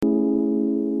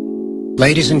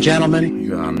Ladies and gentlemen,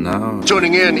 you are now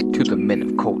tuning in to the Men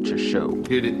of Culture Show.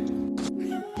 Hit it.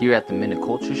 Here at the Men of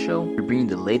Culture Show, we bring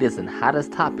the latest and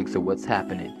hottest topics of what's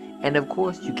happening. And of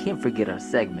course, you can't forget our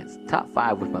segments, Top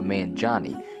 5 with my man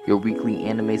Johnny, your weekly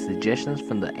anime suggestions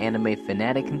from the anime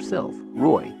fanatic himself,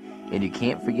 Roy, and you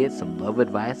can't forget some love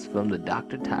advice from the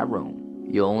Dr. Tyrone.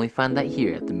 You'll only find that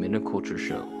here at the Men of Culture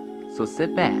Show. So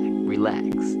sit back,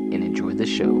 relax, and enjoy the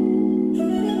show.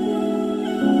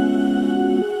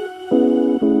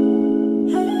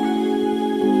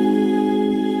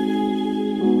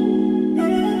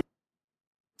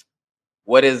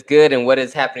 What is good and what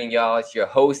is happening, y'all? It's your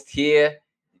host here,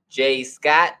 Jay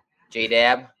Scott,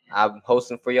 J-Dab. I'm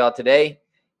hosting for y'all today.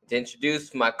 To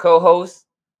introduce my co-host,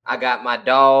 I got my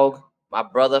dog, my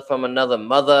brother from another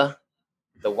mother,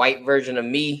 the white version of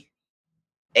me,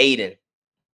 Aiden.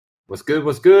 What's good?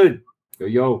 What's good?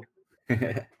 Yo.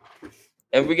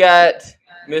 And we got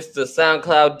Mr.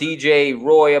 SoundCloud DJ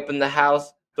Roy up in the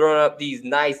house, throwing up these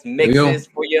nice mixes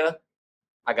for you.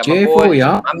 I got my boy,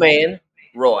 my man,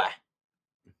 Roy.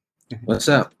 What's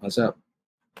up? What's up?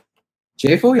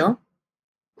 J-Fu Young.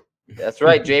 That's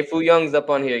right. J-Fu Young's up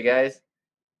on here, guys.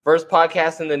 First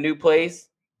podcast in the new place.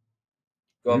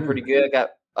 Going pretty good. I got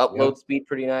upload speed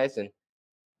pretty nice and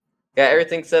got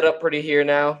everything set up pretty here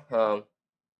now.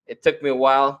 It took me a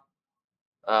while.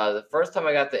 The first time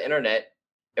I got the internet,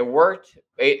 it worked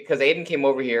because Aiden came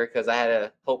over here because I had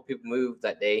to help people move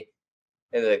that day.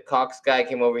 And the Cox guy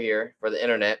came over here for the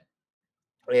internet.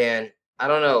 And I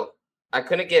don't know. I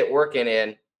couldn't get it working.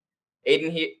 And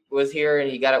Aiden was here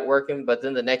and he got it working. But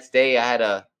then the next day I had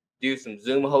to do some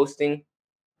Zoom hosting.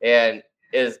 And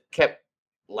it kept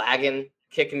lagging,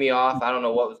 kicking me off. I don't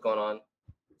know what was going on.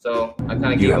 So I kind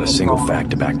of gave him a call. You have a single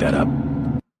fact to back that up.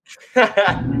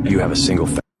 You have a single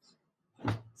fact.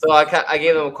 So I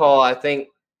gave them a call. I think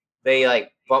they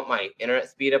bumped my internet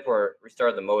speed up or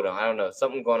restarted the modem. I don't know.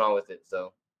 Something going on with it.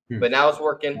 So, but now it's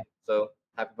working. So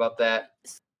happy about that.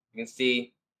 You can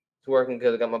see it's working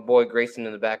because I got my boy Grayson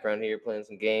in the background here playing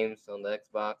some games on the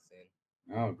Xbox.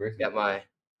 And Grayson. Got my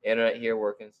internet here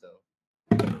working. So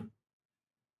to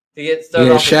get started.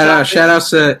 Yeah,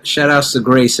 shout outs to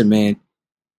Grayson, man.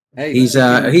 Hey, he's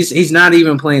not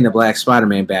even playing the Black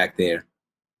Spider-Man back there.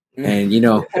 And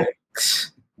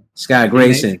Scott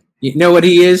Grayson. You know what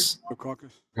he is?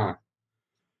 Caucus? Huh.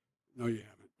 No, you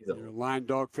haven't. You're a lying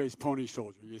dog-faced pony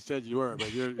soldier. You said you were,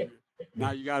 but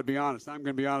now you got to be honest. I'm going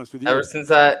to be honest with you. Ever since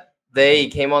that day he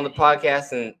came on the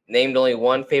podcast and named only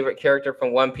one favorite character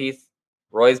from One Piece,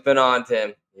 Roy's been on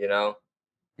to him,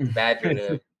 badgering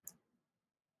him.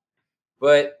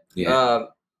 But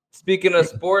speaking of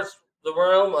sports, the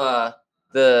realm,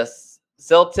 the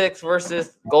Celtics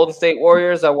versus Golden State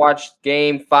Warriors, I watched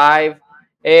Game 5,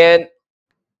 and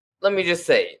let me just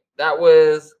say, that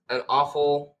was an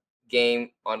awful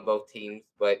game on both teams,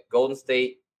 but Golden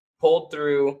State pulled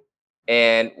through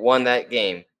and won that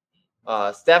game.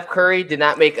 Steph Curry did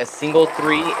not make a single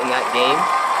three in that game.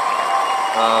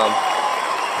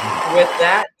 With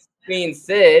that being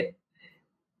said,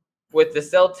 with the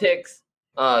Celtics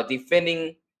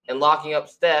defending and locking up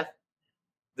Steph,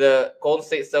 the Golden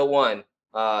State still won.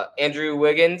 Andrew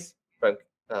Wiggins from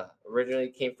originally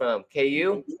came from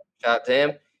KU. Shout out to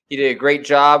him. He did a great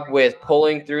job with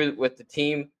pulling through with the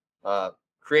team,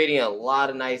 creating a lot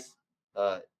of nice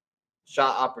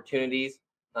shot opportunities.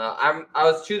 I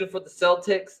was choosing for the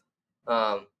Celtics.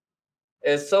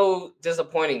 It's so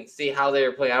disappointing to see how they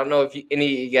were playing. I don't know if any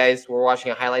of you guys were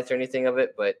watching highlights or anything of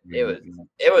it, but it was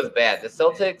bad. The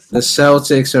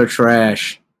Celtics are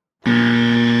trash.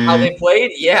 How they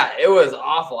played? Yeah, it was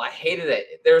awful. I hated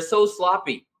it. They were so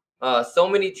sloppy. So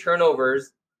many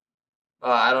turnovers.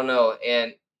 I don't know.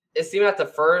 And it seemed like the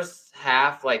first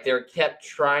half, they were kept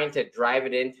trying to drive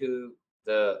it into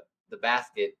the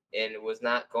basket, and it was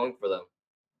not going for them.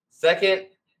 Second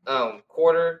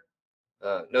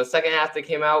second half they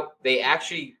came out, they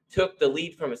actually took the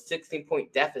lead from a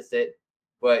 16-point deficit,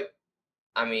 but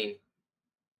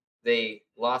they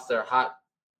lost their hot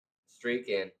streak,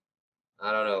 and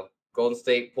I don't know. Golden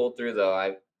State pulled through though.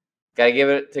 I gotta give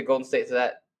it to Golden State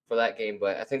for that game,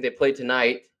 but I think they play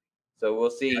tonight, so we'll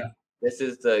see. Yeah. This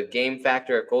is the game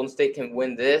factor. If Golden State can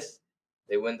win this,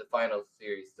 they win the final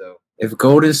series. So if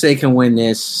Golden State can win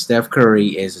this, Steph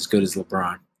Curry is as good as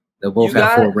LeBron. They'll both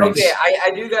have 4 rings. Okay,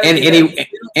 I do got. And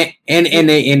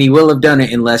he will have done it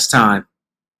in less time.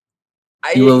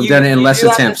 He will have done it in less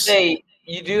attempts.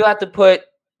 You do have to put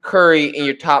Curry in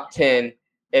your top 10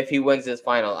 if he wins this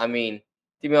final. To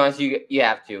be honest, you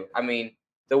have to.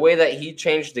 The way that he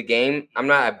changed the game, I'm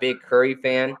not a big Curry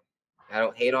fan. I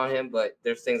don't hate on him, but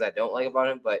there's things I don't like about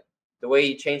him. But the way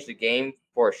he changed the game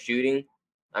for shooting,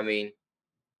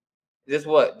 this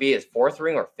what be his fourth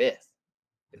ring or fifth?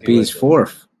 Be his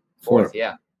fourth.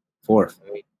 Yeah. Fourth.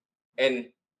 I mean, and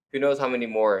who knows how many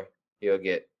more he'll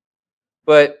get.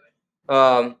 But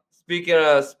speaking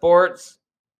of sports,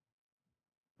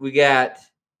 we got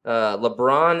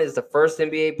LeBron is the first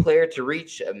NBA player to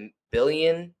reach a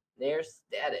billionaire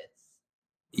status.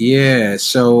 Yeah,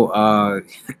 so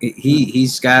he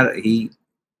had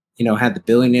the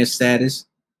billionaire status.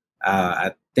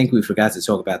 I think we forgot to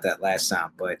talk about that last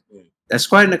time, but that's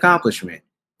quite an accomplishment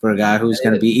for a guy who's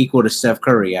going to be equal to Steph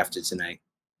Curry after tonight.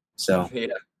 So yeah,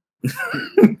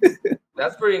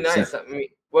 that's pretty nice. I mean,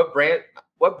 what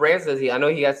brands does he? I know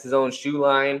he has his own shoe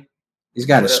line. He's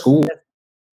got a school.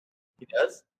 He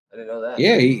does? I didn't know that.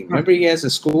 Yeah, remember he has a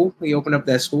school. He opened up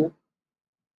that school.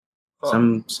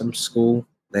 Huh. Some school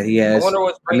that he has. I wonder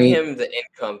what's bringing him the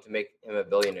income to make him a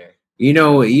billionaire. You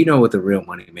know what the real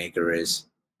money maker is.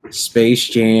 Space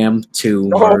Jam 2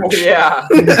 merch. Oh yeah.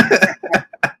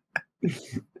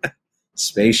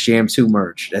 Space Jam 2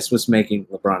 merch. That's what's making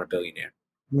LeBron a billionaire.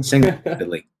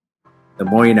 Singularly. The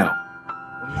more you know.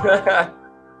 I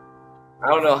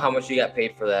don't know how much he got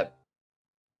paid for that.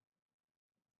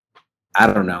 I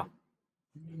don't know.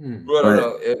 I don't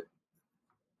know.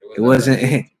 It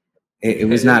wasn't. It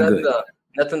was not good.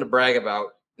 Nothing to brag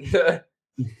about. I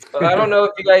don't know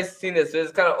if you guys seen this.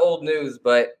 It's kind of old news,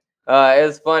 but it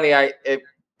was funny. It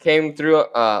came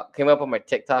up on my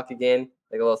TikTok again,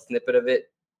 like a little snippet of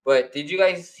it. But did you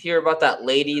guys hear about that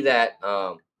lady that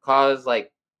caused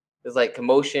this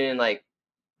commotion in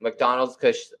McDonald's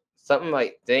because something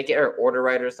didn't get her order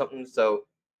right or something? So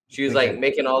she was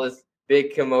making all this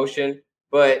big commotion.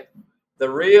 But the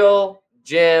real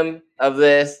gem of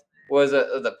this was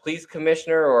the police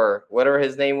commissioner or whatever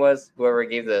his name was, whoever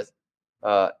gave this,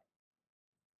 what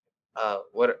I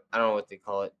don't know what they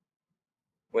call it,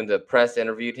 when the press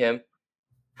interviewed him,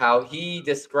 how he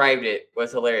described it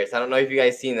was hilarious. I don't know if you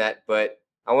guys seen that, but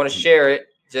I want to share it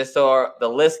just so the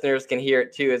listeners can hear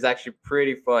it too. It's actually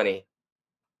pretty funny.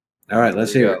 All right,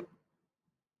 let's hear it.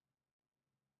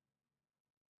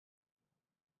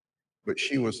 But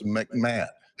she was McMahon.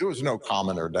 There was no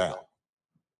calming her down.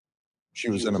 She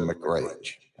was in a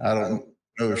McRage. I don't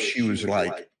know if she was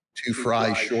like 2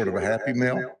 fries short of a Happy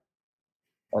Meal,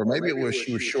 or maybe it was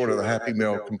she was short of the Happy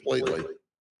Meal completely.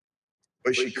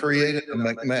 But she created a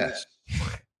McMess,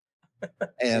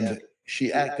 and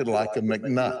she acted like a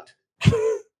McNut.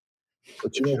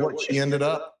 But you know what? She ended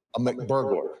up a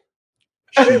McBurglar.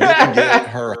 She didn't get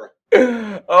her.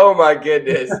 Oh my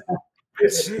goodness!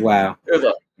 Wow. It was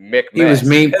a McMess.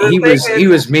 He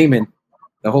was memeing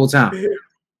the whole time.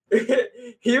 And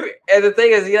the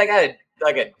thing is, he had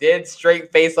a dead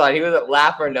straight face on. He wasn't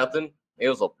laughing or nothing. It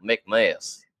was a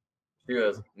McMess. He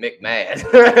was McMad.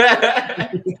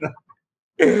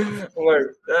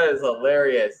 That is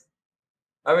hilarious.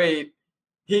 I mean,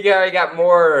 he got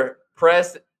more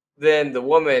press than the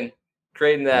woman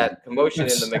creating that commotion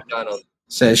in the McDonald's.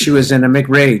 Says she was in a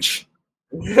McRage.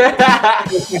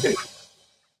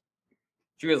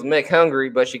 She was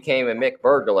McHungry, but she came a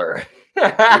McBurglar.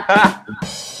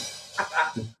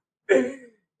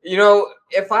 You know,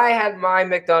 if I had my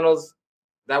McDonald's,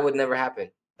 that would never happen.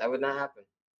 That would not happen.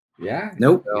 Yeah.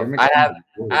 Nope. So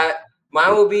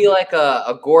mine would be like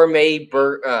a gourmet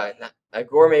a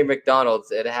gourmet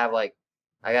McDonald's. It'd have I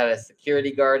got a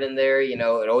security guard in there. You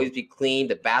know, it'd always be clean.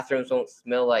 The bathrooms won't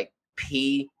smell like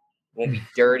pee. Won't be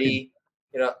dirty.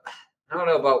 You know, I don't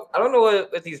know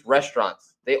what with these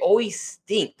restaurants. They always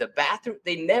stink. The bathroom,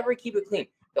 they never keep it clean.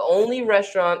 The only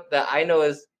restaurant that I know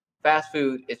is fast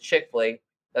food is Chick-fil-A,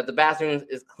 that the bathroom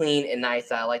is clean and nice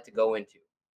that I like to go into.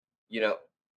 You know,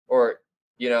 or,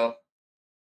 you know,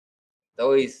 it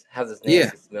always has this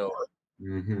nasty smell.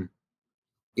 Mm-hmm.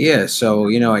 Yeah, so,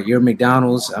 at your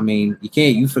McDonald's, I mean,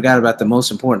 you forgot about the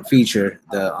most important feature,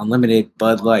 the unlimited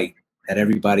Bud Light that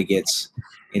everybody gets,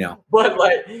 Bud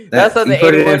Light. That's what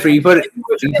you put it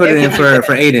in for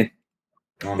Aiden.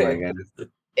 Oh my goodness.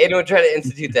 Aiden would try to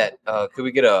institute that. Could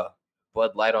we get a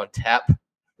Bud Light on tap?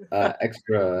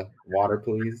 Extra water,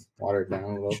 please. Water it down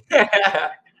a little.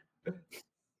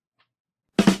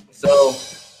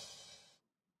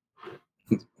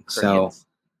 So,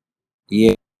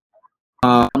 yeah.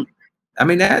 I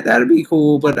mean, that'd be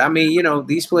cool, but I mean, a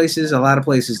lot of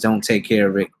places don't take care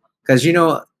of it because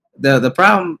the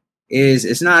problem is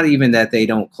it's not even that they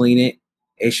don't clean it.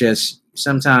 It's just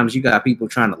sometimes you got people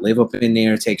trying to live up in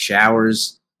there, take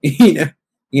showers, take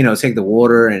the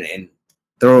water and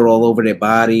throw it all over their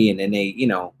body, and then they, you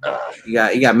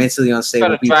got mentally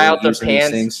unstable people try out their using these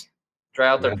things. Dry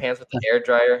out their pants with the air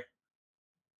dryer.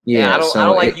 Yeah, I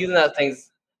don't like using that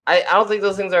things. I don't think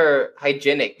those things are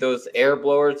hygienic. Those air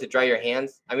blowers to dry your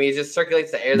hands. I mean, it just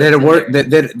circulates the air. They're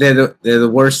that's they're the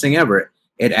worst thing ever.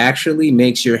 It actually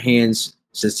makes your hands,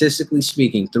 statistically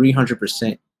speaking,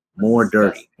 300% more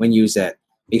dirty when you use that,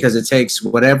 because it takes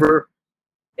whatever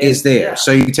is there. Yeah.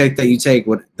 So you take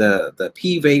what the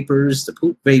pee vapors, the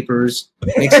poop vapors,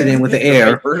 mix it in with the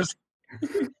air.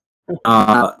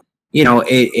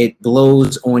 It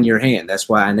blows on your hand. That's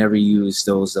why I never use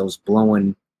those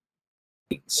blowing.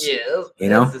 Yeah,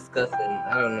 that's disgusting.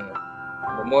 I don't know.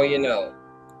 The more you know.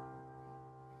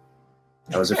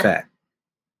 That was a fact.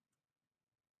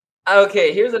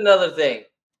 Okay, here's another thing.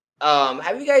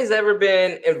 Have you guys ever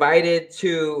been invited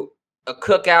to a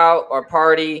cookout or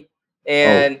party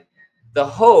and the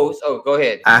host? Oh, go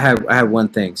ahead. I have one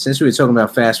thing. Since we were talking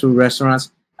about fast food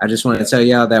restaurants, I just want to tell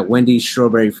y'all that Wendy's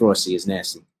strawberry frosty is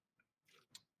nasty.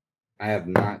 I have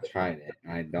not tried it.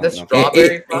 I don't The know.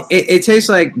 strawberry frosty? It tastes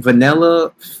like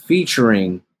vanilla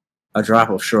featuring a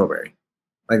drop of strawberry.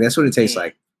 Like that's what it tastes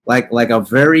like. Like a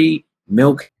very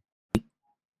milk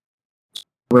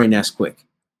very Nesquik.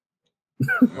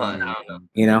 I don't know.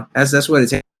 You know, that's what it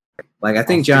tastes like. I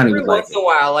think Johnny Every would like once in a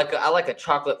while, I like a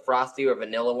chocolate frosty or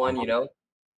vanilla one. You know.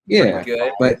 Yeah,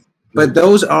 Good. but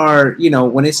those are,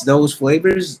 when it's those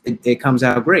flavors, it comes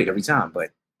out great every time. But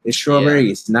it's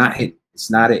strawberry, it's not it. It's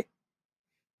not it.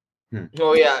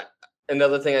 Oh yeah.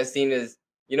 Another thing I've seen is,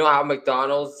 you know how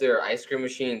McDonald's, their ice cream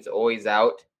machine's always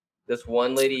out. This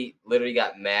one lady literally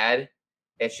got mad,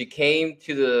 and she came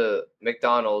to the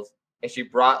McDonald's and she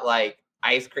brought like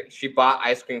ice cream. She bought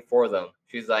ice cream for them.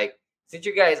 She's like, since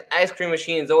your guys' ice cream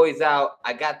machine's always out,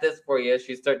 I got this for you.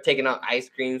 She started taking out ice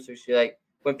cream. So she like,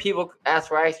 when people ask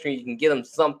for ice cream, you can give them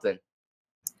something.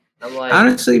 I'm like,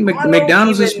 honestly,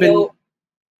 McDonald's has been.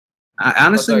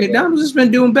 McDonald's has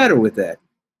been doing better with that,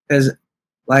 because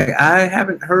like I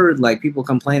haven't heard like people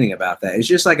complaining about that. It's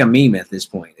just like a meme at this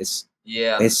point. It's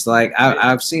like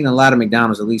I've seen a lot of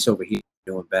McDonald's, at least over here,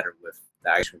 doing better with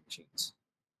the ice cream machines.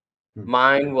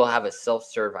 Mine will have a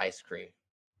self-serve ice cream.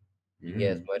 You can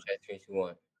get as much ice cream as you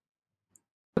want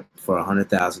for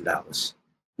 $100,000.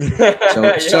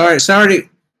 So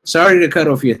sorry to cut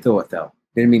off your thought though.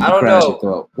 Didn't mean to crash your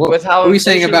thought. What are we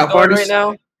saying about parties right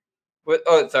now? With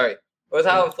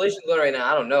how inflation's going right now,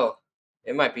 I don't know.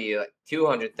 It might be like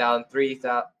 200,000,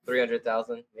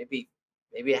 300,000, maybe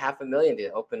 $500,000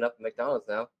 to open up McDonald's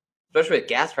now, especially with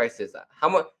gas prices. How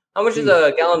much is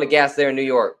a gallon of gas there in New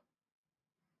York?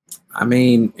 I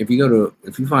mean, if you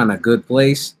find a good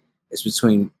place, it's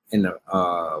between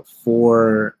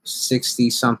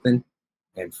 $4.60 something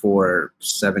and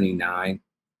 $4.79.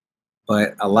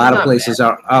 But a lot of places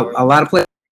they're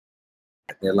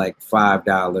like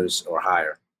 $5 or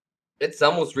higher. It's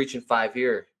almost reaching $5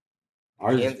 here.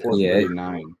 Ours is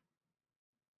 $4.39.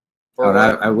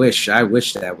 I wish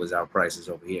that was our prices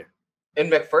over here. In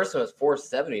McPherson it was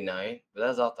 $4.79, but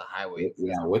that's off the highway.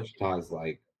 Yeah, Wichita's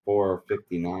like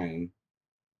 $4.59.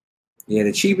 Yeah,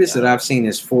 the cheapest that I've seen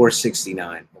is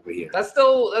 $4.69 over here. That's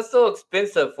still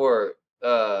expensive for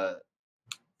the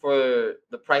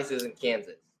prices in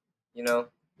Kansas. You know.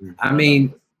 I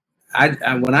mean, I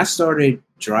when I started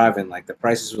driving, like the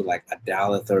prices were like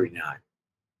 $1.39,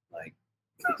 like,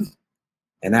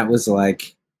 and that was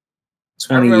like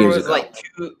 20 years ago. It was like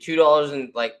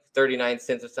 $2.39 or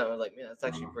something. I was like, man, that's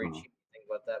actually pretty cheap to think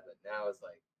about that. But now it's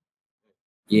like,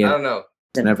 I don't know.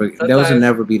 Those will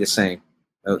never be the same.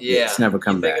 It's never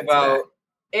come back.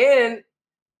 And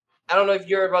I don't know if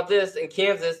you heard about this in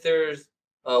Kansas. There's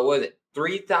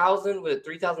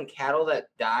 3,000 cattle that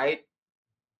died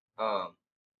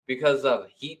because of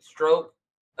heat stroke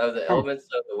of the elements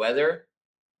of the weather.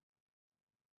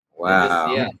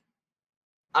 Wow.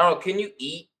 I don't know. Can you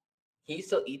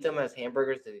still eat them as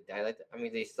hamburgers? Did they die like that? I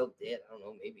mean, they still did. I don't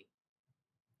know. Maybe.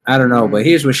 I don't know, but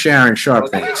here's what Sharon Sharp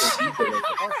thinks.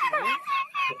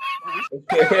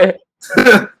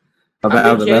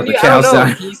 About the cows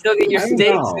dying. Can you still get your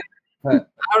steaks? I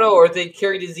don't know. Or if they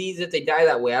carry disease if they die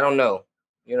that way. I don't know.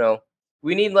 You know,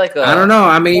 we need like a. I don't know.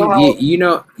 I mean,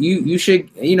 you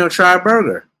should try a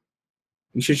burger.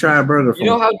 You should try a burger from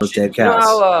those dead cows. You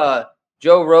know how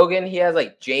Joe Rogan, he has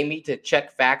like Jamie to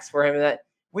check facts for him and that.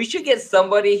 We should get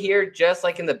somebody here just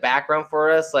like in the background for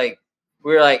us. Like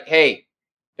we're like, hey,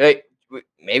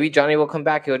 maybe Johnny will come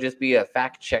back. He'll just be a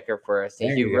fact checker for us.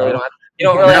 You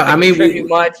don't really have to contribute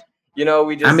much. You know,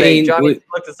 we just say, Johnny,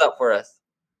 look this up for us.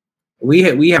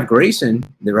 We have Grayson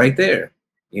right there.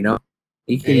 You know,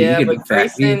 he can but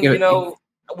Grayson,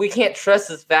 we can't trust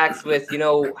his facts with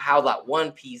how that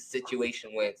One Piece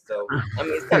situation went. So I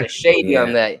mean, it's kind of shady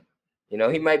on that. You know,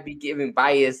 he might be giving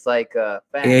bias like facts.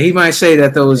 Yeah, he might say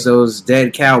that those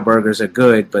dead cow burgers are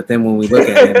good, but then when we look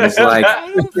at him, it's like,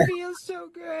 I don't feel so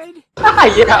good.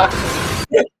 yeah.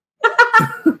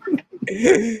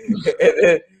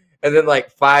 and then like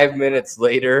 5 minutes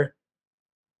later,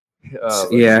 let's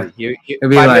Yeah. see, It'll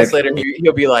be 5 minutes like- later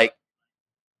he'll be like,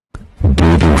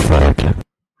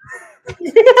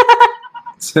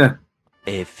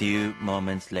 A few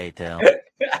moments later.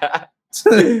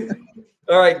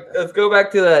 all right, let's go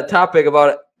back to the topic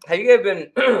about have you guys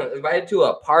been invited to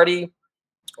a party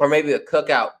or maybe a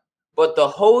cookout, but the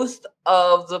host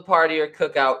of the party or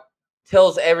cookout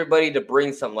tells everybody to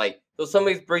bring something, like so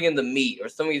somebody's bringing the meat or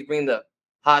somebody's bringing the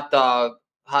hot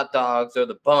dogs or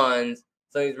the buns,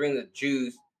 somebody's bringing the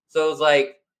juice. So it's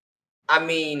like, I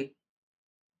mean,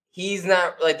 he's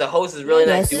not like the host is really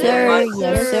not Yes, doing sir. much.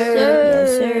 Yes, sir.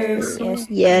 Yes, sir. Yes,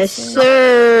 Yes, sir.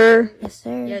 sir. Yes,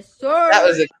 sir. Yes, sir. That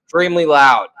was extremely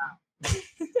loud.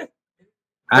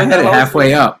 I had it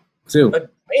halfway up too.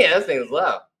 But man, that thing is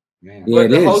loud. Man. Yeah, it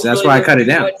the is. host That's really why I didn't cut it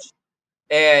do down. much.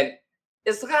 And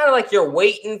it's kind of like you're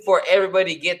waiting for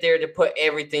everybody to get there to put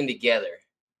everything together.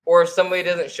 Or if somebody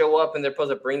doesn't show up and they're supposed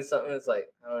to bring something, it's like,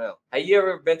 I don't know. Have you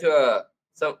ever been to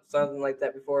something like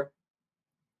that before?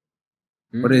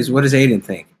 What does Aiden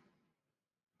think?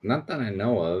 Not that I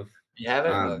know of. You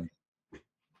haven't? Um,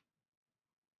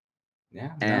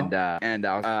 Yeah. And no.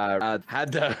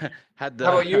 had the How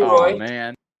about you, oh, Roy?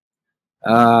 man.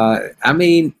 I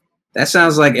mean, that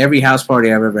sounds like every house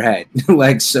party I've ever had.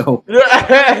 Like, so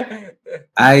I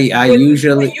But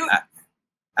usually, you-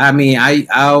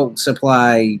 I'll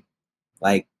supply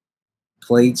like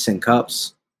plates and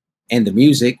cups and the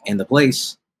music and the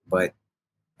place, but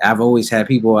I've always had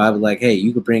people I was like, hey,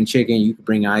 you could bring chicken, you could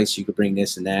bring ice, you could bring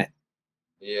this and that.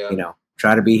 Yeah. You know,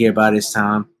 try to be here by this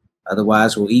time.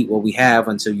 Otherwise, we'll eat what we have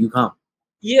until you come.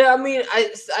 Yeah, I mean,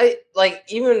 I like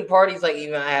even parties, like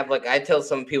even I have like I tell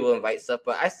some people to invite stuff,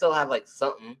 but I still have like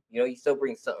something. You know, you still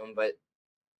bring something. But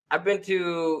I've been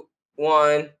to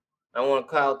one. I don't want to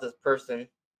call out this person,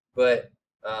 but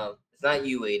it's not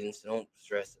you, Aiden. So don't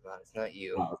stress about it. It's not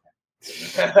you. Oh,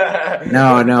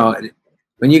 No.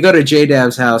 When you go to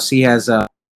J-Dab's house, he has a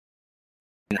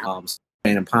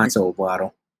and a pint soda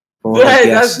bottle. For all his That's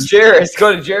guests. Jairus.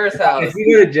 Go to Jairus' house. If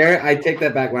you go to Jared, I take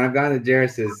that back. When I've gone to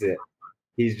Jairus's,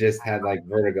 he's just had like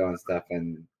vertigo and stuff,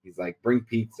 and he's like, "Bring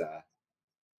pizza."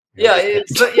 Yeah,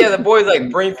 the boys like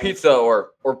bring pizza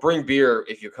or bring beer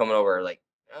if you're coming over. Like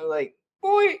I'm like,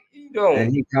 boy, you don't.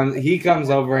 And he comes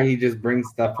over and he just brings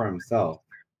stuff for himself.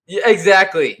 Yeah,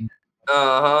 exactly.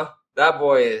 That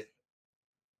boy is.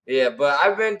 Yeah, but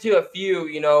I've been to a few,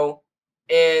 you know,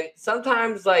 and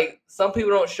sometimes like some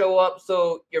people don't show up,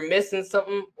 so you're missing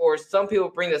something, or some people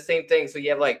bring the same thing, so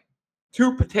you have like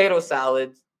 2 potato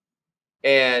salads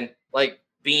and like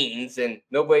beans, and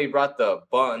nobody brought the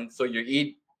bun, so you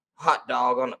eat hot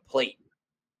dog on a plate.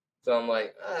 So I'm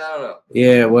like, I don't know.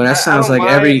 Yeah, well, I that sounds don't like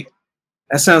mind.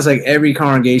 every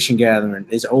congregation gathering.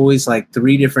 It's always like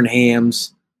 3 different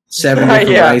hams, 7 different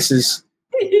Yeah. rices.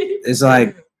 It's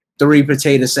like 3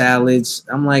 potato salads.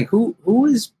 I'm like, who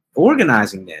is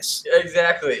organizing this?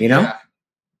 Exactly. You know? Yeah.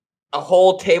 A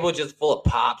whole table just full of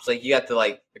pops. Like you got the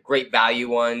like the great value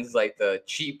ones, like the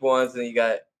cheap ones, and you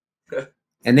got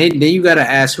And then you got to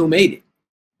ask who made it.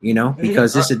 You know,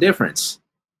 because it's a difference.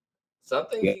 some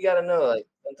things Yeah. you gotta know. Like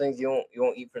some things you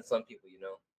won't eat for some people, you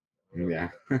know.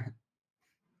 Yeah.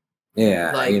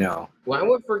 Yeah, Like- you know. When I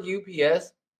went for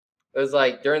UPS, it was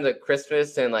like during the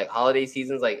Christmas and like holiday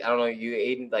seasons. Like I don't know, you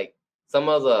Aiden, like some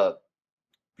of the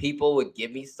people would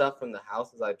give me stuff from the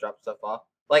house as I dropped stuff off.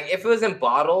 Like if it was in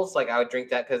bottles, like I would drink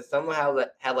that because somehow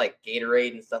that had like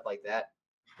Gatorade and stuff like that.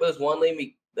 But this one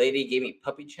lady gave me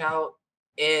puppy chow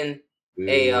in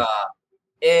a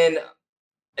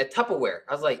Tupperware.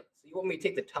 I was like, so you want me to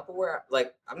take the Tupperware?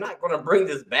 Like I'm not gonna bring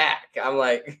this back. I'm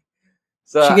like,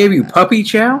 so She gave you puppy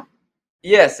chow?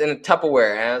 yes, in a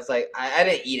Tupperware, and I was like, I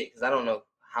didn't eat it because I don't know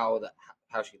how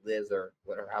she lives or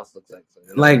what her house looks like. So,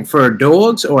 you know. Like for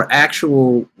dogs or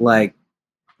actual like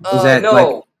is that no,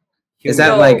 like is that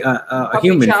No, like a puppy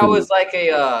human chow food? is like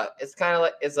a it's kind of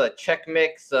like it's a Czech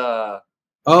mix. Oh,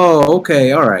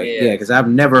 okay, all right. Yeah. Yeah, because I've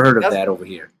never heard of That's- that over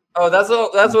here. Oh, that's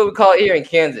what we call it here in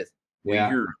Kansas. Yeah.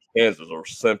 here in Kansas are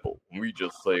simple. We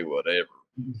just say whatever.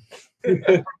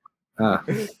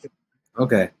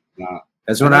 Okay. No.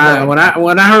 That's when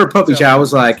I heard puppy chow, I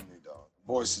was like,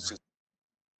 It's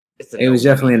a it was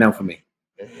no definitely a for no for me.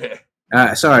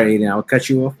 Sorry, Aiden, I'll cut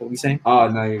you off. What were you saying? Oh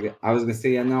no, you're good. I was gonna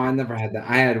say, yeah, no, I never had that.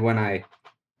 I had when I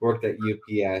worked at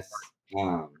UPS.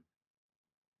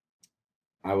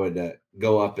 I would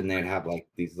go up and they'd have like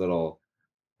these little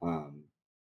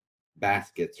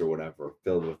baskets or whatever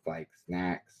filled with like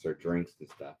snacks or drinks and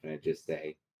stuff, and it just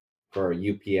say for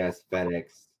UPS,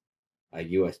 FedEx,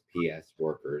 USPS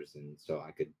workers, and so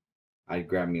I'd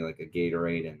grab me like a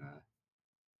Gatorade and a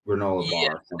granola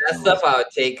bar. That stuff I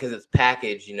would take because it's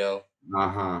packaged,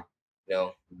 Uh-huh.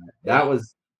 That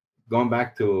was going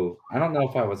back to, I don't know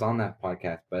if I was on that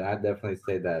podcast, but I'd definitely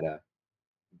say that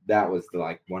that was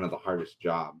like one of the hardest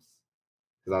jobs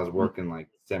because I was working like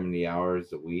 70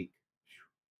 hours a week.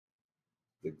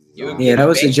 Yeah, that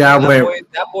was the job where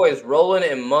that boy is rolling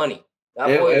in money.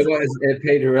 It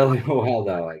paid really well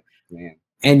though, like man.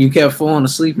 And you kept falling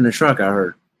asleep in the truck, I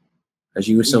heard, because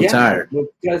you were so tired.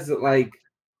 Because like,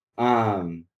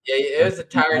 it was a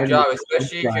tiring job,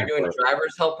 especially if you're doing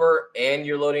driver's helper and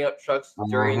you're loading up trucks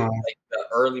during like the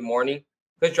early morning.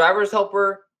 Because driver's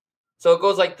helper, so it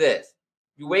goes like this: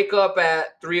 you wake up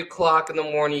at 3:00 in the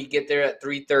morning, you get there at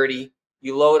 3:30,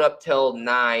 you load up till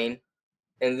 9,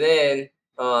 and then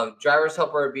driver's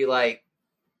helper would be like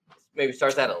maybe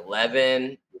starts at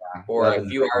 11 or a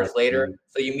few hours later.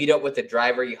 So you meet up with the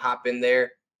driver, you hop in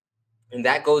there, and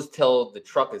that goes till the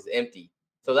truck is empty.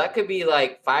 So that could be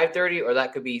like 5:30 or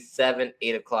that could be 7,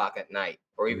 8 o'clock at night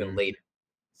or even later.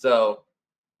 So,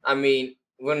 I mean,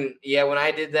 when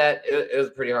I did that, it was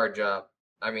a pretty hard job.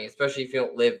 I mean, especially if you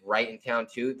don't live right in town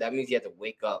too, that means you have to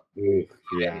wake up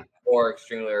or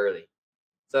extremely early.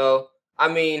 So, I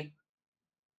mean,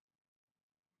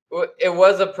 it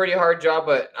was a pretty hard job,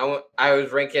 but I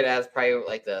was rank it as probably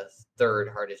like the third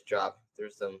hardest job.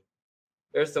 There's some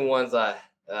ones and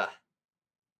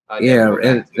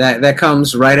that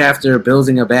comes right after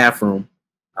building a bathroom.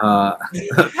 And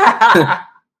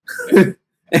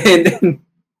then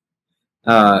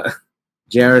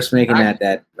Jairus making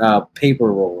that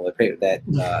paper roll, that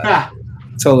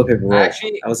toilet paper roll. That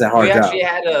was that hard job. We actually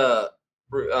had to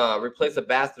replace the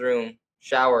bathroom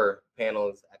shower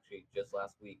panels actually just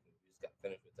last week. We just got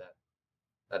finished with that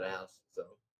at a house, so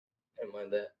I didn't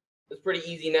mind that. It's pretty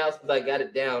easy now since I got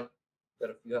it down. Got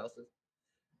a few houses.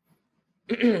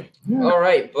 All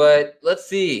right, but let's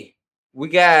see. We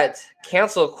got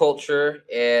cancel culture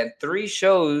and 3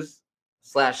 shows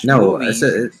 / movies.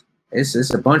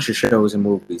 It's a bunch of shows and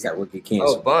movies that would get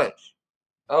canceled. Oh, bunch.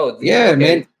 Oh, yeah, okay.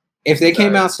 Man. If they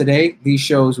came out today, these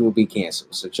shows will be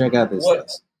canceled. So check out this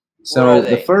list. So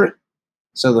the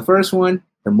first one,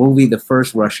 the movie The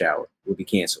First Rush Hour, will be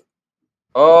canceled.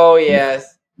 Oh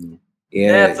yes.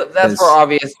 Yeah. That's for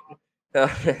obvious.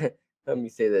 Let me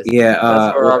say this. Yeah,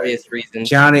 that's for obvious reasons.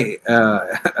 Jackie,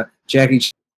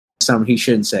 something he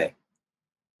shouldn't say.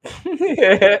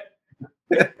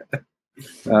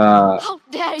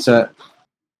 So,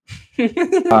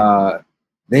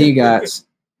 then you got,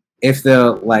 if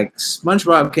the like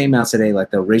SpongeBob came out today, like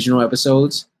the original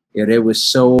episodes, there was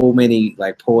so many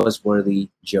like pause-worthy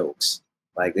jokes.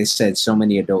 Like they said so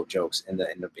many adult jokes in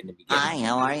the beginning. Hi,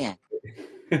 how are you?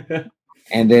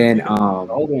 And then the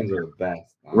old ones are the best.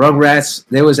 Rugrats,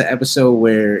 there was an episode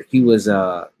where he was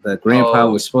the grandpa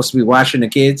was supposed to be watching the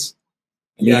kids,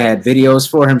 and he had videos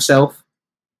for himself.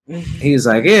 He was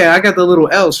like, "Yeah, I got the little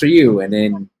L's for you," and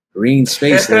then green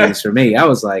space lanes for me. I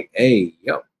was like, "Hey,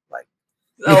 yo, like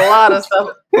a lot of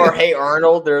stuff." Or Hey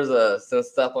Arnold, there's some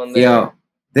stuff on there. Yo,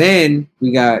 then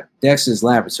we got Dexter's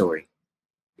Laboratory.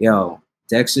 Yo,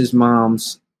 Dexter's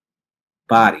mom's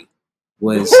body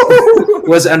was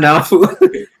enough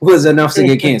to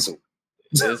get canceled.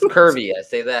 It was curvy, I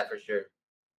say that for sure.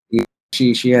 Yeah,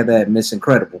 she had that Miss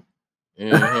Incredible.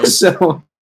 Mm-hmm. So,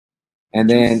 and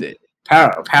then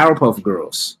Powerpuff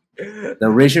Girls, the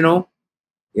original.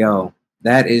 Yo,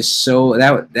 that is so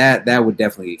that would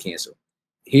definitely get canceled.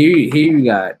 Here you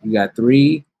got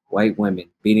 3 white women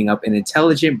beating up an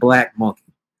intelligent black monkey.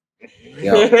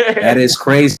 Yo, that is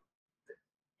crazy.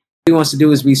 All he wants to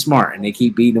do is be smart, and they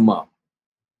keep beating him up.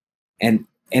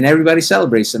 And everybody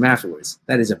celebrates them afterwards.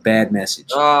 That is a bad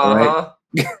message. All right.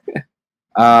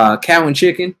 Cow and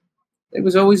chicken. They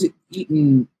was always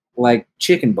eating like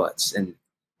chicken butts and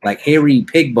like hairy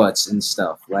pig butts and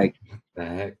stuff. Like,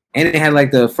 and it had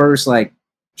like the first like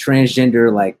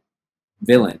transgender like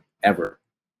villain ever.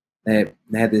 They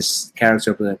had this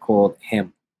character called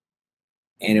Him,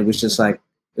 and it was just like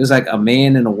a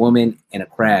man and a woman and a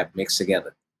crab mixed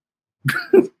together.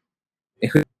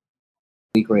 It was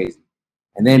really crazy.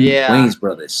 And then Wayne's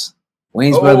Brothers.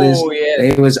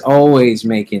 They was always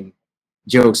making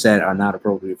jokes that are not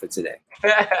appropriate for today.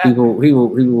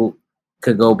 People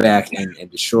could go back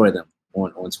and destroy them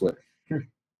on Twitter.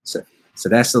 So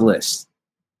that's the list.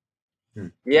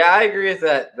 Yeah, I agree with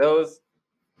that. Those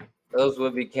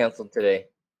would be canceled today.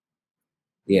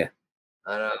 Yeah.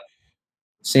 I know.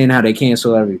 Seeing how they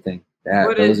cancel everything.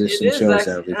 Those are some shows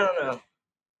that I don't know.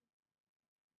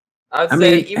 I'd I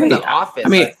say mean, even hey, The Office. I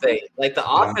mean, I'd say like The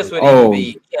Office would oh, even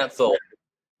be canceled.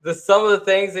 Some of the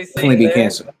things they say definitely be there,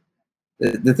 canceled.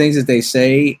 The things that they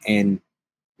say and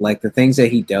like the things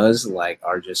that he does like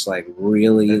are just like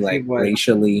really That's like what-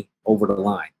 racially over the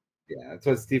line. Yeah, that's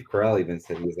what Steve Carell even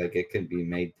said. He was like, it couldn't be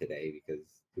made today because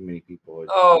too many people would.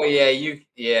 Oh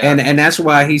yeah, And that's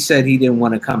why he said he didn't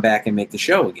want to come back and make the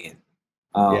show again.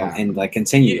 Yeah. And like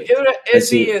continue it. It'd Let's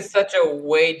be see. in such a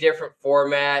way different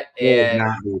format, It would and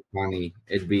not be funny.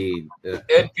 It'd be.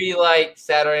 it'd be like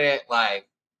Saturday Night Live,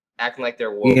 acting like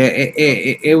they're woke. Yeah,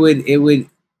 it would,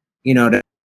 you know, that's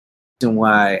the reason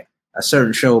why a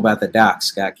certain show about the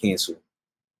docs got canceled.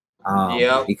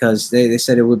 Yep. Because they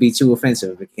said it would be too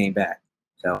offensive if it came back.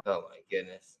 So, Oh my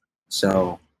goodness.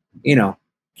 so you know,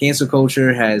 cancel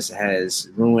culture has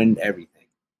ruined everything.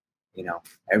 You know,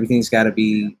 everything's got to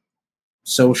be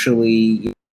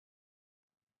socially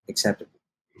acceptable.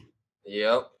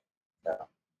 Yep.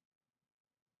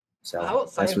 So How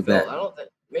about that's what Seinfeld? that. I don't think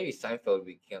maybe Seinfeld would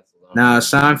be canceled. Now,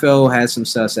 Seinfeld has some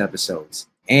sus episodes,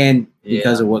 and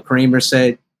because of what Kramer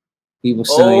said, people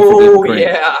still ain't forgiving Oh Kramer.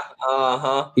 yeah.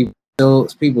 Uh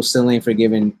People still ain't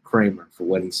forgiving Kramer for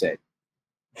what he said.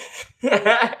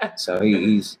 huh. So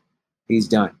he's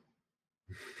done.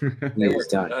 He They were is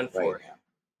done done right for.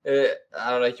 now.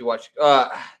 I don't know if you watch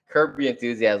Curb Your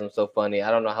Enthusiasm. So funny. I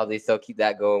don't know how they still keep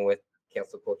that going with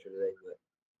cancel culture today,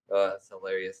 but it's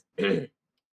hilarious.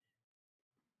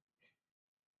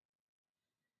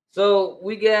 So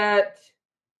we got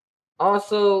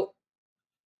also.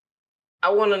 I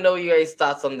want to know you guys'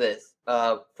 thoughts on this.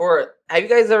 Have you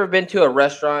guys ever been to a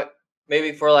restaurant?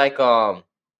 Maybe for like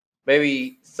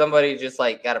maybe somebody just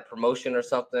like got a promotion or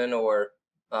something, or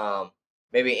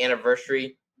maybe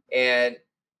anniversary, and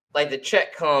like the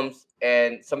check comes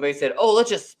and somebody said, "Oh, let's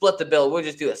just split the bill. We'll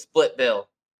just do a split bill."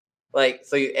 Like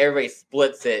so, everybody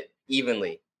splits it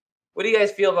evenly. What do you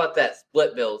guys feel about that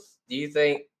split bills? Do you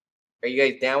think are you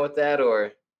guys down with that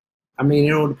or? I mean,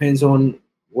 it all depends on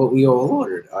what we all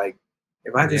ordered. Like,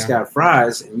 if I just got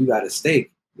fries and you got a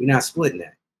steak, we're not splitting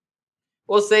that.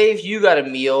 Well, say if you got a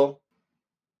meal,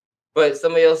 but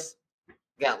somebody else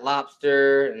got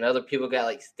lobster and other people got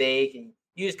like steak, and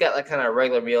you just got like kind of a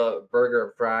regular meal, a burger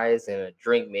and fries and a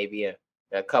drink, maybe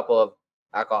a couple of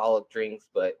alcoholic drinks,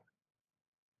 but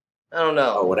I don't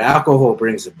know. Oh, well, the alcohol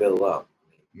brings the bill up.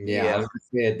 Yeah, I was gonna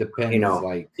say it depends. You know,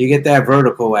 like you get that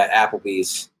vertical at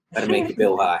Applebee's, that'll make the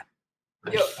bill high.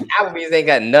 Yo, Applebee's ain't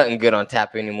got nothing good on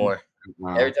tap anymore.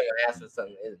 wow. Every time I ask for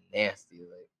something, it's nasty.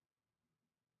 Like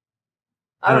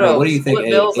I don't know. What do you think?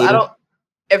 Split bills. Aiden? I don't.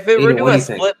 If it Aiden, were what do doing a you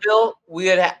think? split bill,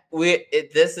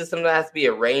 this is something that has to be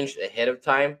arranged ahead of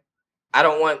time. I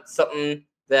don't want something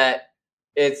that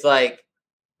it's like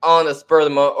on the spur of the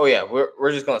moment. Oh yeah,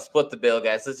 we're just gonna split the bill,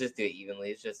 guys. Let's just do it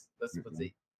evenly. Let's split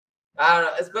it. I don't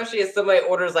know, especially if somebody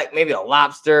orders like maybe a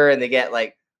lobster and they get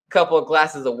like a couple of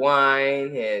glasses of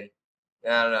wine, and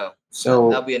I don't know. So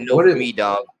that'll be a no for me,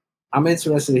 dog. I'm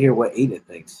interested to hear what Aiden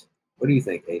thinks. What do you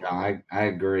think, Aiden? No, I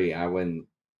agree. I wouldn't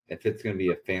if it's gonna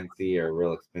be a fancy or a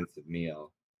real expensive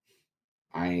meal.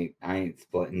 I ain't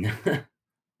splitting.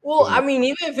 Well, I mean,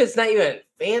 even if it's not even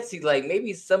fancy, like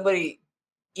maybe somebody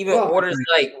even orders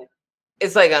like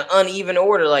it's like an uneven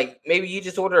order. Like maybe you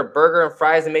just order a burger and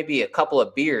fries and maybe a couple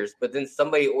of beers, but then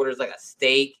somebody orders like a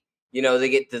steak. You know, they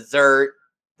get dessert,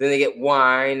 then they get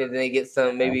wine, and then they get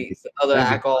some maybe some other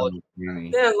alcohol.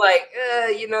 Then like,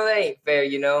 you know, that ain't fair.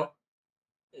 You know,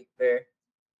 ain't fair.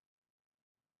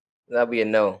 That'll be a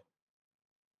no.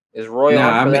 Is Roy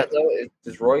on for that though?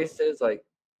 Does Roy says like?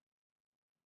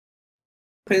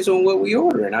 Depends on what we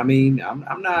ordering. I mean,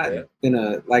 I'm not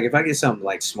gonna like if I get something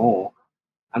like small,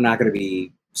 I'm not gonna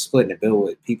be splitting a bill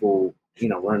with people, you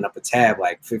know, running up a tab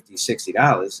like $50,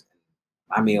 $60.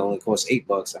 My meal only costs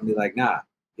 $8. I'll be like, nah,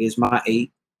 here's my $8.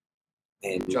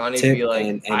 And Johnny tip be like,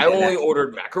 and I only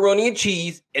ordered macaroni and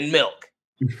cheese and milk.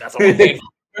 That's all I paid for.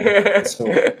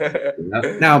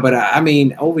 No, but I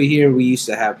mean, over here we used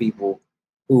to have people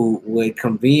who would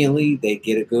conveniently they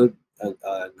get a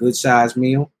good size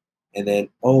meal, and then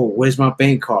where's my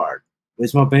bank card?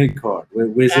 Where's my bank card?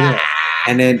 Where's it at?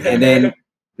 And then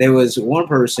there was one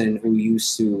person who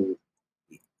used to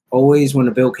always when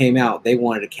the bill came out, they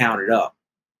wanted to count it up.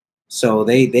 So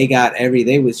they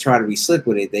was trying to be slick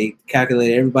with it. They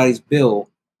calculated everybody's bill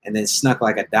and then snuck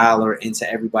like $1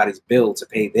 into everybody's bill to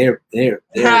pay their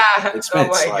expense. Oh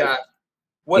my god!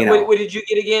 What did you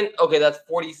get again? Okay, that's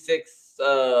 46.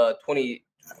 20.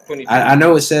 I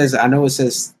know it says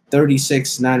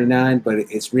 $36.99, but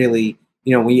it's really,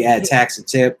 you know, when you add tax and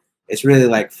tip, it's really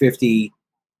like $50.25.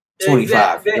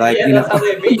 Like yeah, that's how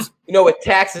they be. You know, with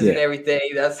taxes and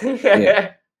everything. That's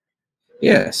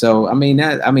Yeah, so I mean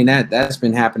that's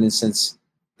been happening since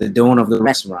the dawn of the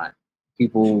restaurant.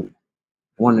 People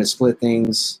wanting to split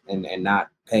things and not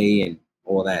pay and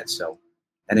all that. So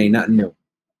that ain't nothing new.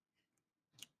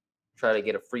 Try to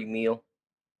get a free meal.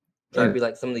 Try Yeah. to be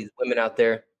like some of these women out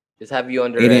there. Just have you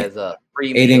under Aiden- as a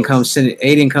free Aiden meals.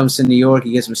 comes to New York.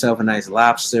 He gets himself a nice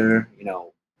lobster,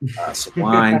 some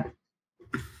wine.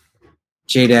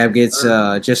 J-Dab gets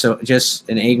just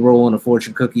an egg roll and a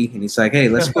fortune cookie, and he's like, "Hey,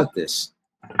 let's split this."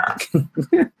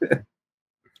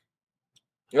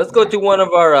 Let's go to one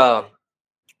of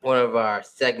our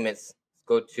segments. Let's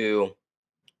go to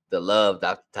the love,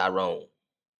 Dr. Tyrone.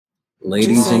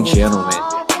 Ladies and gentlemen.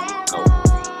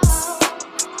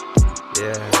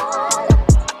 Yeah.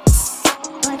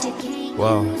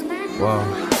 Whoa.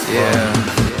 Yeah.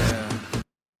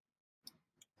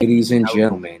 Ladies and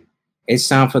gentlemen, it's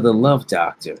time for the Love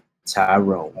Doctor,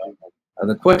 Tyrone.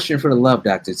 The question for the Love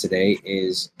Doctor today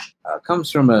comes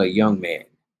from a young man. It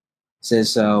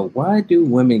says, why do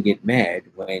women get mad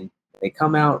when they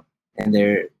come out and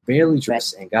they're barely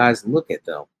dressed and guys look at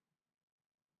them?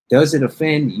 Does it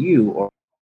offend you or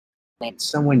when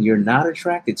someone you're not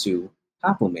attracted to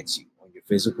compliments you on your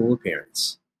physical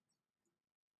appearance?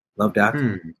 Love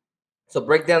Doctor. So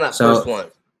break down that first one.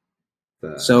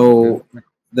 So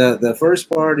the first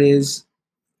part is,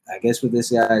 I guess what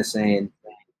this guy is saying,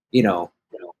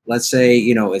 let's say,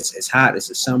 it's hot, it's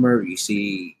the summer, you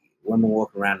see women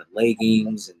walk around in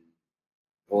leggings and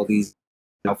all these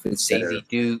outfits that Daisy are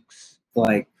Dukes,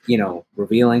 like,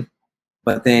 revealing.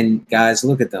 But then guys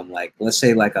look at them like, let's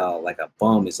say like a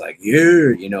bum is like,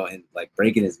 yeah, and like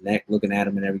breaking his neck, looking at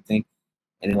him and everything.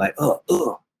 And they're like,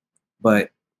 oh.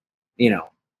 But,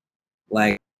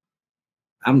 like,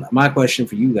 my question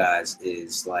for you guys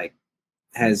is like,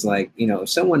 has like, if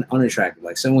someone unattractive,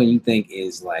 like someone you think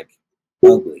is like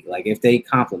ugly, like if they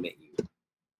compliment you,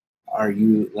 are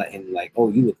you like, and like, oh,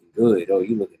 you looking good, oh,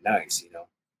 you looking nice,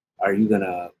 are you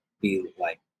gonna be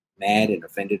like mad and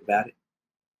offended about it?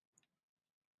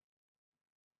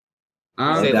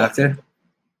 Doctor?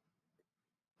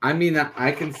 I mean,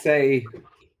 I can say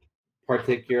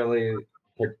particularly.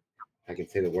 I can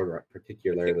say the word right,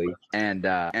 particularly. And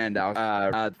had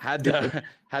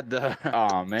the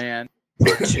oh man.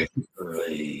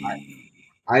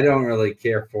 I don't really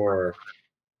care for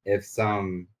if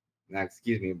some. Now,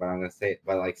 excuse me, but I'm gonna say it,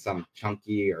 but like some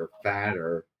chunky or fat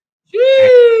or.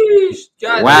 Sheesh,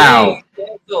 wow.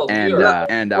 Dang,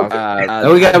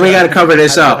 We got to cover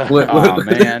this up. Oh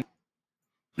man.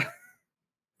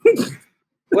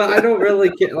 Well, I don't really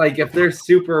care. Like if they're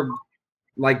super,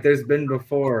 like there's been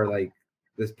before, like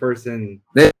this person.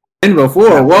 There's been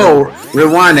before. Whoa,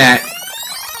 rewind that.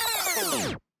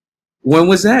 When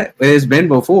was that? It's been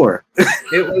before.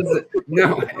 It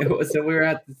was. So we were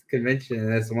at this convention,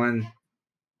 and this one.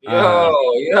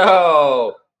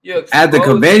 Yo, at the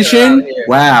convention?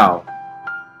 Wow.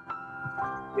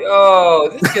 Yo,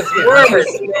 this gets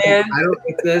worse, man. I don't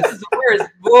think this is worse.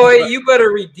 Boy, you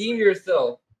better redeem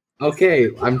yourself.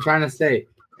 Okay, I'm trying to say,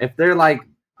 if they're like,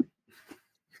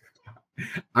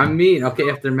 I mean, okay,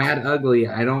 if they're mad ugly,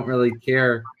 I don't really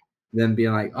care them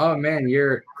being like, oh man,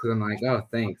 because I'm like, oh,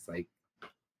 thanks. Like,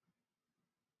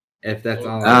 if that's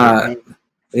all.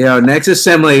 Next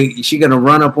assembly, she gonna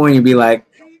run up on you and be like,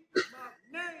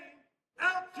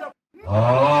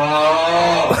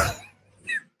 oh.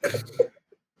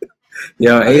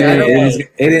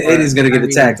 Aiden's gonna get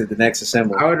attacked at the next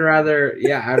assembly. I would rather,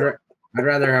 I'd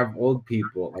rather have old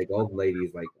people, like old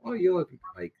ladies, like, oh, you look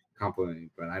like complimenting,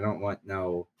 but I don't want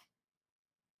no,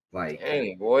 like,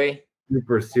 dang, boy,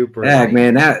 super. Yeah, like,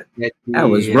 man, that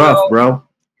was rough, bro.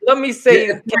 Let me say,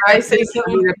 can I say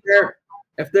something?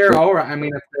 If they're all right, I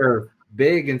mean, if they're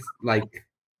big and like,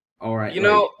 all right,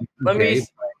 let me.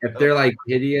 If they're like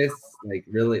hideous, like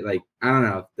really, like I don't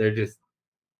know, if they're just,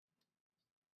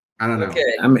 I don't know.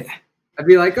 Okay. I mean, I'd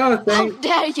be like, oh, thanks. How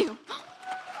dare you?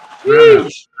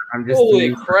 I'm just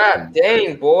holy crap,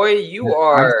 dang boy, you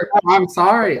are. I'm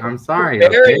sorry.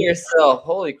 Burying yourself.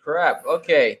 Holy crap.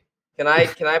 Okay, can I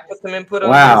put some input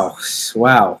on this?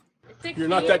 Wow. You're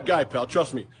not that guy, pal.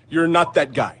 Trust me, you're not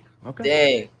that guy. Okay.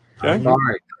 Dang. I'm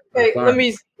sorry. Hey, let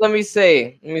me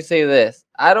say this.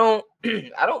 I don't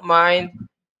mind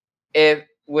if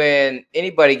when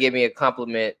anybody give me a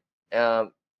compliment,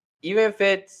 even if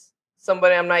it's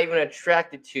somebody I'm not even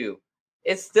attracted to.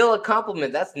 It's still a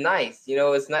compliment. That's nice.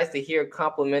 It's nice to hear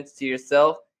compliments to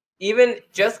yourself. Even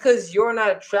just because you're not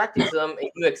attracted to them and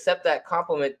you accept that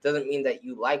compliment doesn't mean that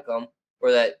you like them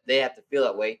or that they have to feel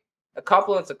that way. A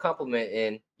compliment's a compliment,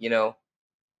 and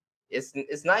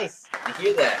it's nice to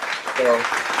hear that.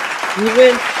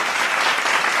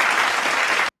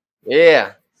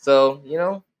 So So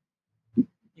you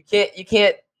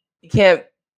can't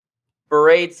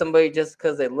berate somebody just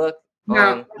because they look.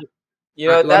 No.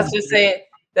 That's just saying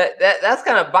that's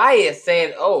kind of biased.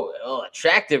 Saying, oh,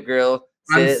 attractive girl.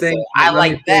 I'm Says, saying so I let me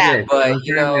like say that, this. but I'm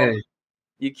trying to-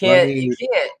 you can't. me- You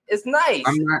can't. It's nice.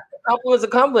 I'm not. A compliment's a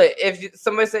compliment. If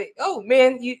somebody say, "Oh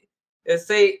man, you," and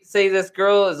say this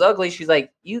girl is ugly, she's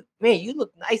like, "You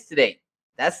look nice today."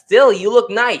 That's still you look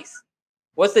nice.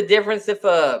 What's the difference if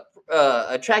a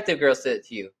attractive girl said it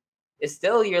to you? It's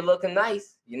still you're looking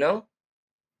nice. It's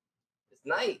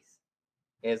nice.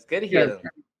 And it's good to hear them.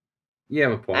 You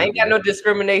have a point. I ain't got no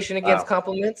discrimination against Wow.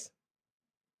 compliments.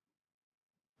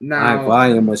 No. My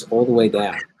volume was all the way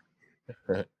down.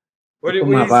 What do Put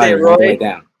you my say, volume all the way Roy?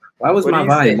 down. Why was What do my you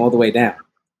volume say? all the way down?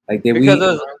 Like did Because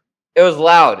we? it was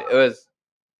loud. It was.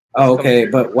 Oh, okay.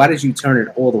 But why did you turn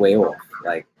it all the way off?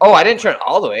 Like, Oh, I didn't turn it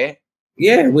all the way.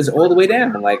 yeah, it was all the way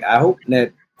down. Like, I hope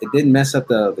that it didn't mess up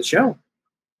the show.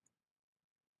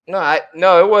 No,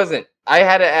 it wasn't. I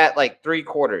had it at like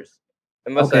 3/4.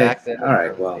 It must have Okay. accidentally. All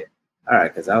right. Well, all right.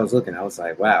 Because I was looking, I was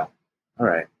like, wow. All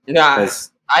right. Nah,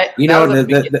 Because that was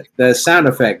a the sound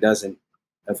effect doesn't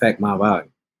affect my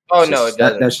volume. Oh It's no, just- it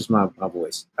doesn't. that's just my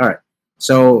voice. All right.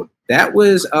 So that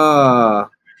was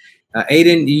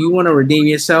Aiden. Do you want to redeem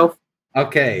yourself?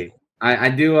 Okay. I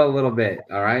do a little bit.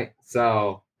 All right.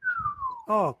 So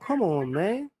Oh, come on,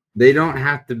 man. they don't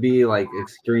have to be like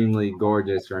extremely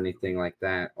gorgeous or anything like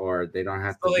that, or they don't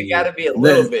have to So they be. got to be a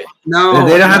little bit. No,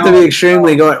 they don't have to be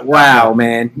extremely good. Wow,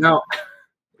 man. No.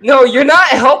 No, you're not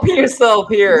helping yourself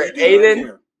here,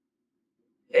 Aiden.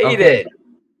 Aiden.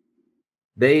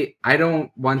 Okay. I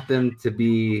don't want them to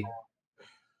be.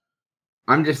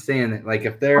 I'm just saying that, like,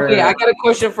 if they're. Okay, I got a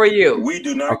question for you. We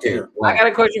do not care. I got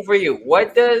a question for you.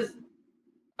 What does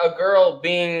a girl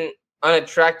being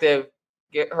unattractive,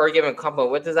 her giving a compliment,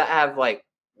 what does that have, like,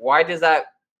 why does that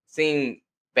seem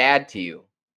bad to you?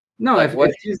 No, Like,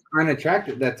 if she's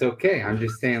unattractive, that's okay. I'm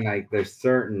just saying, like, there's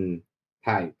certain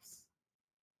types.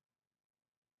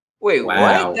 Wait,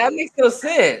 Wow. what? That makes no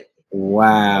sense.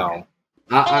 Wow.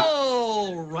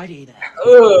 Alrighty then.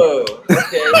 Oh,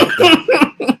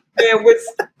 okay. Man,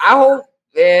 I hope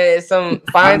some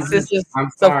fine sisters, I'm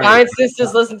some sorry. fine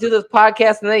sisters listen to this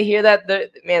podcast and they hear that,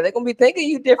 they're gonna be thinking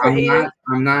you different.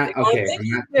 I'm not They're gonna okay. think I'm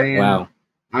you not different. saying. Wow.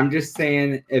 I'm just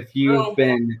saying, if you've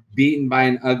been beaten by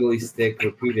an ugly stick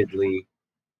repeatedly,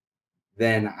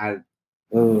 then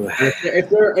Ooh.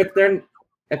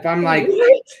 if I'm like,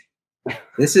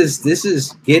 This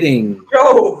is getting.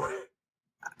 Yo.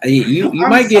 You I'm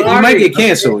might get sorry.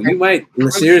 canceled. You might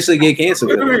seriously get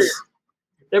canceled for this.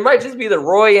 There might just be the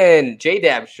Roy and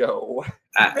J-Dab show.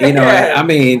 I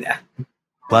mean,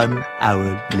 1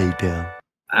 hour later.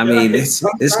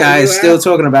 this guy is still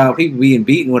talking about people being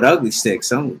beaten with ugly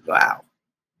sticks. Wow.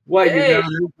 what Hey. you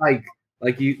know,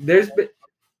 like you.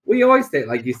 We always say,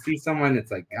 like, you see someone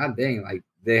that's like, God dang, like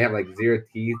they have like 0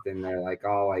 teeth and they're like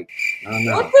all like, I don't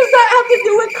know. What does that have to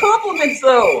do with compliments,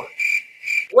 though?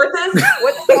 What does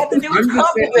that have to do with I'm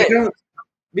just saying, compliments?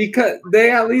 because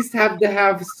they at least have to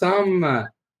have some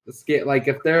skill. Like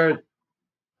if they're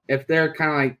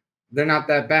kind of like they're not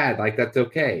that bad, like that's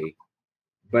okay.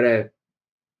 But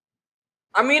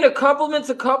I mean, a compliment's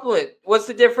a compliment. What's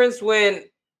the difference when,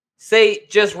 say,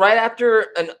 just right after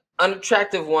an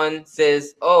unattractive one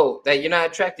says, "Oh, that you're not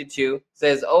attracted to,"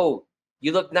 says, "Oh,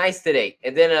 you look nice today,"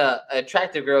 and then a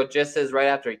attractive girl just says right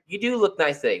after, "You do look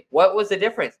nice today." What was the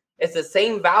difference? It's the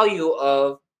same value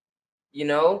of,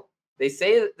 they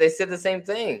said the same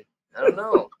thing. I don't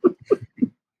know.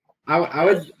 I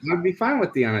would be fine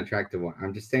with the unattractive one.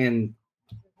 I'm just saying,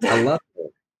 I love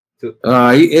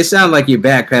her. It sounds like you're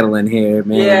backpedaling here,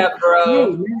 man. Yeah,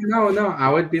 bro. No. I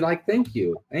would be like, thank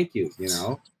you. You'd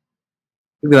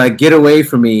be like, get away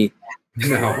from me.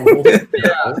 No.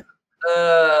 Yeah.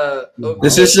 Okay. The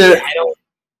sister,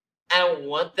 I don't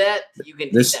want that. You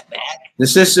can take that back. the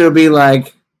sister will be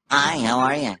like, Hi, how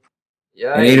are you?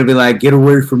 Yeah. and Aiden will be like, get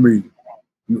away from me.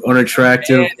 You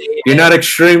unattractive. You're not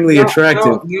extremely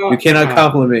attractive. You cannot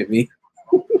compliment me.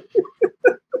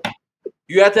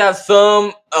 You have to have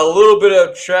a little bit of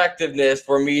attractiveness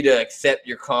for me to accept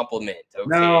your compliment. Okay?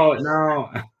 No.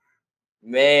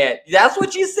 Man, that's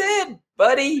what you said,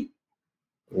 buddy.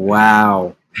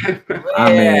 Wow.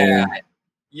 I mean,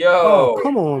 Yo. Oh,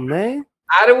 come on, man.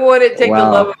 I don't want to take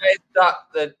Wow.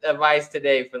 the advice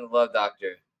today from the love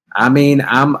doctor. I mean,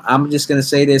 I'm just gonna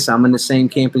say this. I'm in the same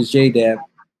camp as J-Dab.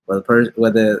 Whether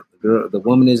the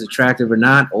woman is attractive or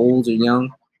not, old or young,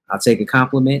 I'll take a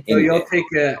compliment. So you'll take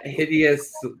a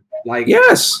hideous, like,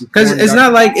 yes, because it's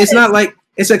not like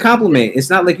it's a compliment. It's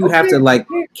not like you have to like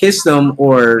kiss them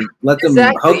or let them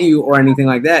hug you or anything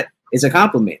like that. It's a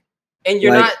compliment. And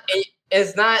you're Like- not.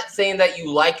 It's not saying that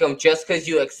you like them just because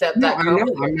you accept No, that I know.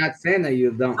 compliment. I'm not saying that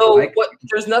you don't So like. what?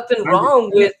 There's nothing I'm wrong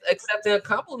just- with accepting a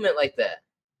compliment like that.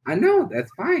 I know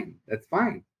that's fine. That's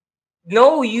fine.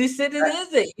 No, you said it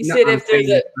isn't. You No, said I'm if there's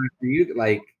saying a. it's not for you,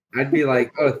 like I'd be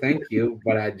like, oh, thank you,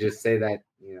 but I'd just say that,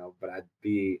 but I'd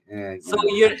be.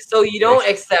 So you don't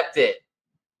accept it. is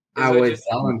I what would you're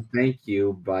tell saying. him thank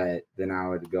you, but then I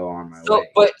would go on my So,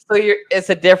 way. so it's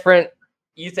a different.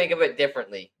 You think of it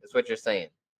differently. Is what you're saying.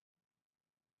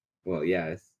 Well,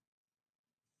 yes,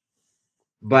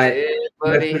 but Yeah, if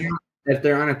buddy.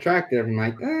 they're unattractive, I'm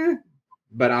like,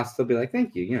 but I'll still be like,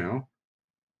 thank you.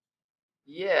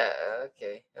 Yeah.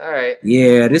 Okay. All right.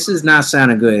 Yeah, this is not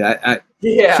sounding good.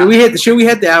 Yeah. Should we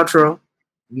hit the outro?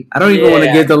 I don't even want to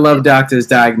Yeah. give the love doctor's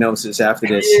diagnosis after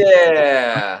this.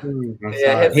 Yeah. I'm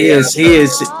Yeah. sorry. He is.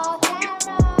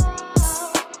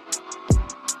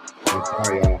 I'm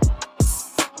sorry, y'all.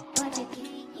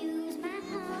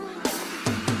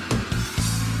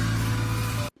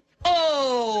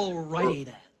 Alrighty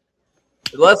then.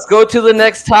 Let's go to the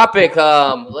next topic.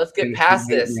 Let's get Thank past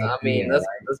you, this. yeah, I mean, yeah,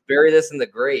 let's bury this in the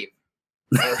grave.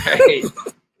 All right.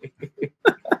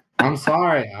 I'm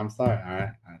sorry. All right.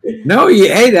 No,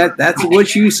 hey, that's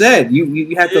what you said.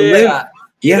 You have to live.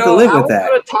 You have to live I with was that.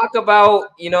 going to talk about,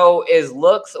 is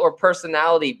looks or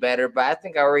personality better, but I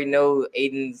think I already know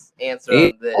Aiden's answer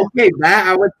on this. Okay, that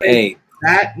I would say. Hey,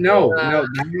 That no, that I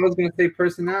was gonna say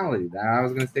personality.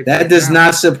 that does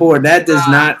not support. That does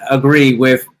not agree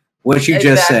with what you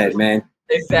just said, man.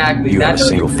 Exactly. You That have a doesn't-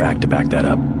 single fact to back that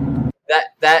up.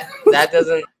 That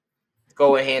doesn't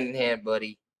go hand in hand,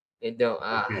 buddy. It don't.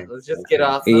 Okay. Let's just get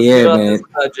off. Yeah, Let's get off man. this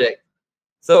subject.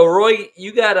 So, Roy,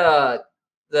 you got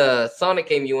the Sonic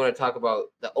game you want to talk about,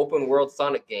 the open world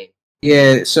Sonic game.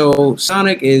 Yeah, so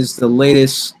Sonic is the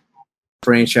latest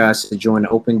franchise to join the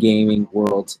open gaming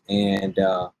world, and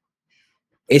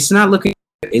it's not looking.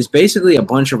 It's basically a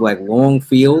bunch of like long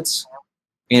fields,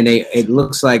 and it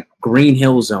looks like Green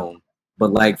Hill Zone,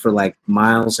 but like for like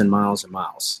miles and miles and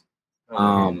miles.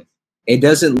 It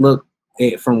doesn't look.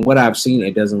 From what I've seen,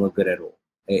 it doesn't look good at all.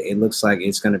 It looks like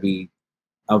it's going to be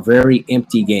a very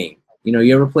empty game.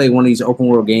 You ever play one of these open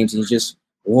world games and you're just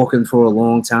walking for a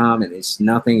long time and it's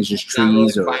nothing, it's just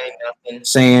trees or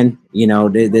sand.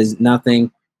 There's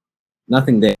nothing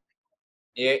there.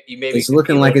 Yeah, you maybe It's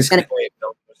looking like it's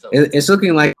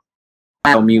looking like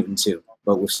Biomutant 2,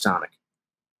 but with Sonic.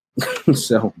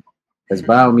 So, because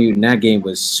Biomutant, that game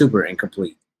was super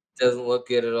incomplete. Doesn't look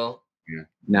good at all. Yeah.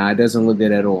 Nah, it doesn't look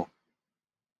good at all.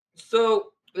 So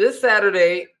this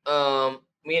Saturday, me and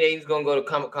Aiden's gonna go to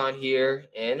Comic-Con here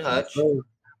in Hutch.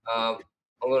 I'm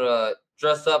gonna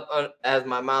dress up as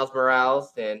my Miles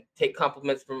Morales and take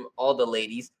compliments from all the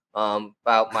ladies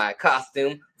about my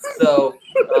costume. So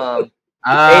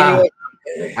Aiden,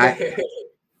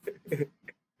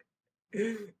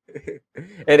 and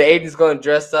Aiden's gonna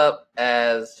dress up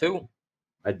as who?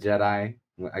 A Jedi.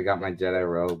 I got my Jedi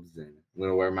robes and I'm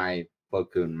gonna wear my Plo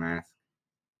Koon mask.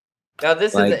 Now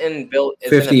this Like is in build.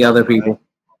 50 other people.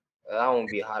 That won't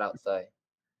be hot outside.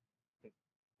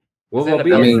 We'll in the be.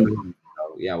 building.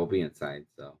 Yeah, we'll be inside.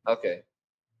 So, Okay.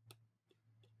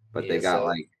 but Yeah, they got so-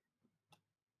 like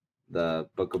the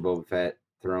Book of Boba Fett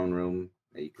throne room.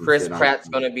 That you can Chris sit on. Pratt's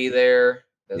gonna be there.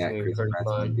 That's Yeah, gonna be Chris pretty Pratt's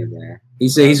gonna fun. be there. He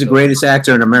said he's the greatest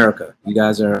actor in America. You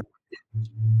guys are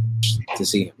to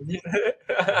see him.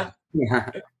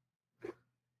 Yeah.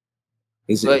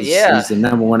 He's But yeah. he's the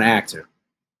number one actor.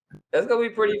 That's gonna be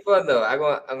pretty fun though. I'm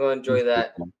gonna enjoy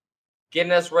that.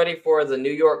 Getting us ready for the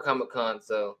New York Comic-Con.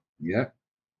 So Yep.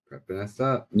 Prepping us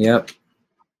up. Yep.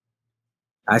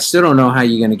 I still don't know how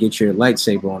you're gonna get your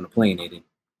lightsaber on the plane, Aiden.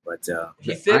 But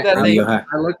he said that I, they.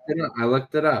 I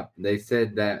looked it up. They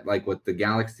said that like with the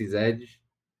Galaxy's Edge,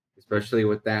 especially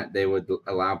with that, they would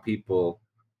allow people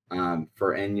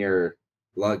for in your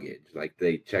luggage. Like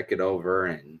they check it over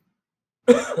and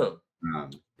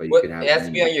but you What, could have it has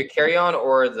to be on your carry-on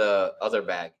or the other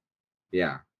bag.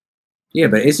 yeah. yeah,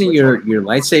 but isn't your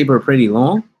lightsaber pretty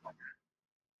long?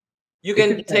 You can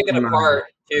can take it take them out. apart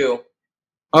too.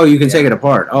 Oh, you can take it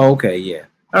apart. Oh, okay, yeah.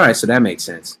 All right, so that makes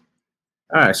sense.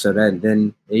 All right, so then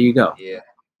there you go. Yeah.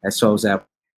 That solves that.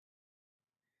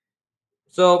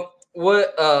 So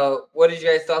what did you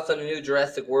guys thoughts on the new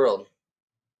Jurassic World?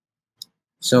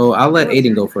 So I'll let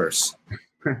Aiden go first.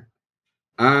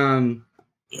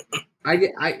 I gave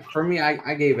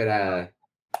it a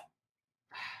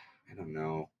I don't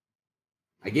know.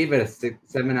 I gave it a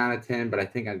 7 out of 10, but I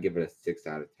think I'd give it a 6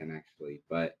 out of 10 actually.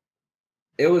 But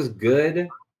it was good.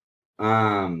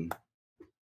 But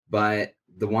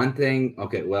the one thing,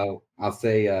 okay, well, I'll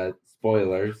say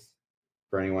spoilers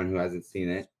for anyone who hasn't seen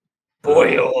it.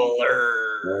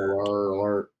 Spoiler.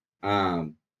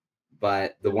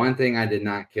 But the one thing I did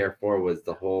not care for was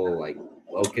the whole like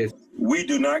locust. We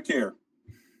do not care.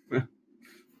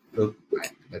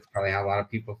 That's probably how a lot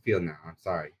of people feel now. I'm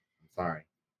sorry.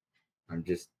 I'm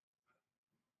just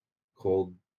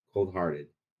cold-hearted.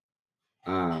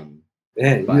 Man,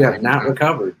 but you have not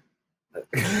recovered.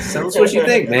 Tell us what you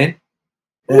think, man.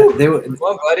 There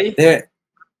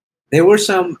were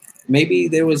some. Maybe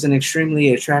there was an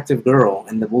extremely attractive girl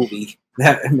in the movie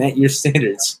that met your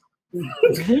standards,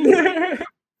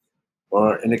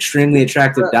 or an extremely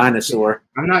attractive dinosaur.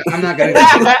 I'm not gonna.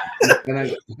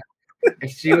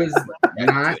 If she was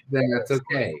not, then that's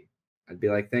okay. I'd be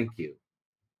like, thank you.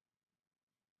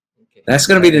 That's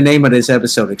going to be the name of this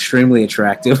episode. Extremely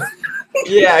attractive.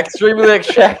 Yeah, extremely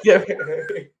attractive.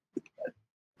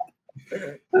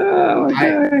 Oh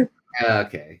my God.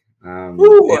 Okay.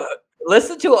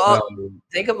 Listen to all.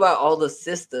 Think about all the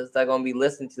sisters that are gonna be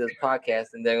listening to this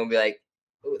podcast, and they're gonna be like,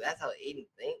 "Oh, that's how Aiden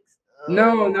thinks." Oh.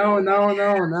 No.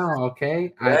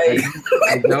 Okay, I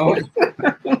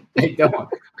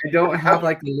don't have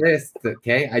like a list.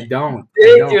 Okay, I don't.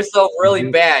 Think yourself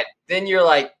really bad. Then you're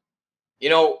like,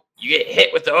 you get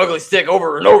hit with the ugly stick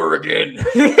over and over again.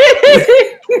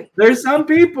 There's some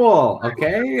people.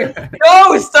 Okay.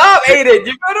 No, stop, Aiden.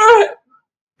 You're gonna.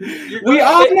 We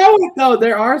all know it though.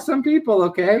 There are some people,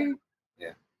 okay?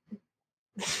 Yeah.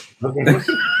 Okay.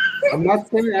 I'm not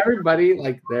saying everybody,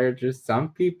 like there are just some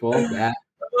people that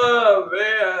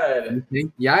man.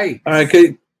 think yikes. All right,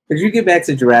 could you get back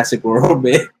to Jurassic World,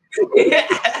 man?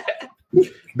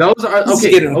 Those are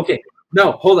okay.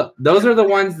 No, hold up. Those are the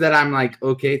ones that I'm like,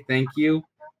 okay, thank you.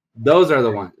 Those are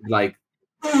the ones like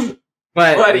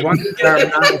but ones that are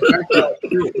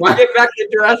not get back to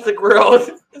Jurassic World.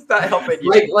 It's not helping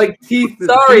you. Like teeth.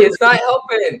 Sorry, it's not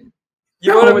helping.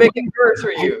 You want to make it worse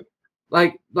for you.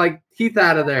 Like teeth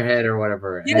out of their head or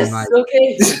whatever. Yes, and like,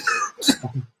 okay.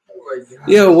 Oh my God.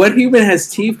 Yo, what human has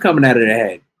teeth coming out of their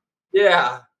head?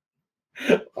 Yeah.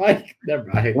 Like never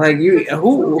mind. Like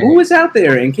who is out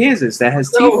there in Kansas that has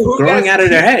teeth growing out of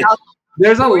their head?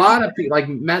 There's a lot of people, like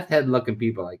meth head looking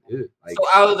people, like, ew, like so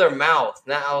out of their mouth,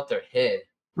 not out their head.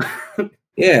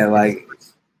 Yeah, like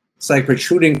it's like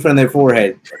protruding from their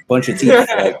forehead, a bunch of teeth.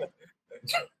 Like.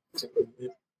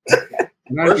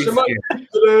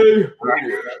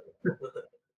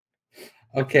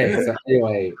 Okay, so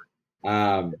anyway,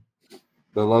 the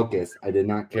locust. I did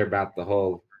not care about the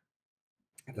whole.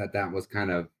 I thought that was kind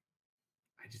of.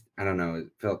 I don't know. It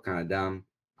felt kind of dumb.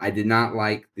 I did not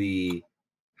like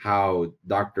how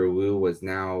Dr. Wu was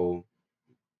now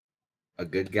a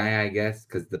good guy, I guess,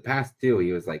 because the past two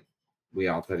he was like, we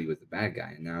all thought he was a bad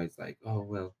guy, and now he's like, oh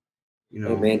well, Hey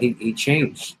man, he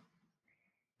changed.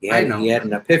 He had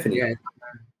an epiphany. Yeah,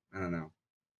 I don't know.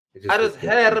 I just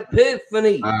had an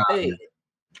epiphany. Hey.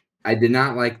 I did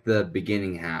not like the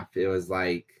beginning half. It was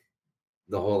like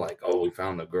the whole like, oh, we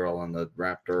found a girl on the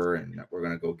raptor and we're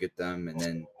gonna go get them, and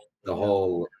then the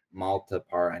whole Malta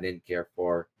part I didn't care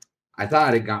for. I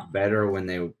thought it got better when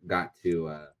they got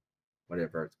to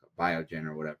whatever it's called, Biogen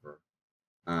or whatever.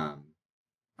 I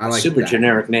like super that.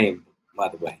 generic name, by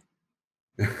the way.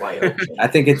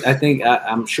 Biogen.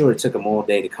 I'm sure it took them all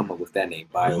day to come up with that name,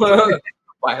 Biogen.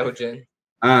 Biogen.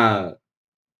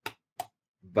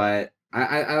 But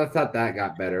I thought that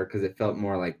got better because it felt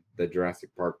more like the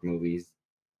Jurassic Park movies.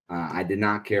 I did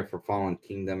not care for Fallen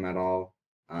Kingdom at all.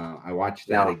 I watched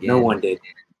that again. No one did.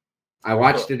 I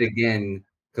watched it again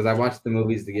because I watched the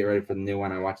movies to get ready for the new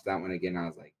one. I watched that one again. I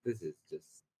was like, this is just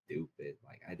stupid.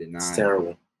 Like I did not. It's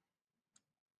terrible.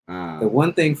 The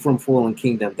one thing from Fallen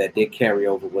Kingdom that did carry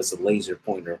over was the laser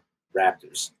pointer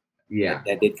raptors. Yeah,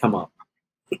 that did come up.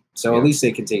 So at least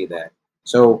they continued that.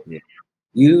 So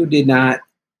you did not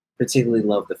particularly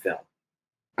love the film.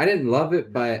 I didn't love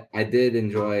it, but I did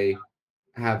enjoy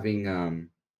having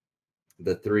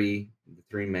the three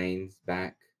mains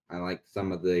back. I liked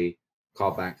some of the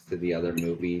callbacks to the other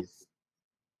movies.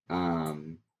 I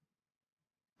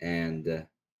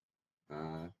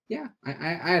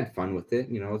had fun with it.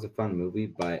 It was a fun movie,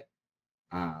 but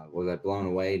was I blown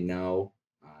away? No.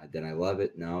 Did I love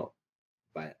it? No.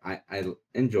 But I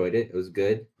enjoyed it. It was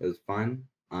good. It was fun.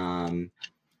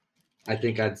 I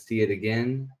think I'd see it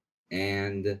again.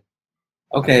 And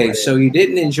okay, so you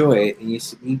didn't enjoy it, and you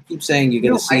keep saying you're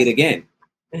going to see it again.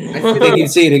 I think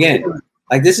you'd see it again.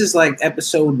 Like this is like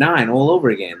episode 9 all over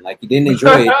again. Like you didn't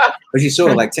enjoy it, but you saw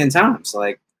it like 10 times.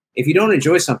 Like if you don't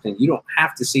enjoy something, you don't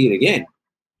have to see it again.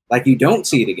 Like you don't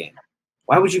see it again.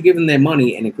 Why would you give them their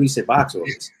money and increase their box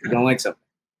office? You don't like something.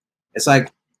 It's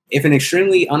like if an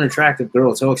extremely unattractive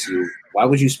girl talks to you, why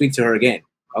would you speak to her again?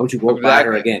 Why would you walk by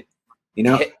her again?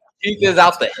 Teeth is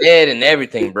out the head and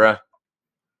everything, bro.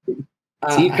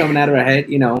 Teeth coming out of her head,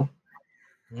 you know,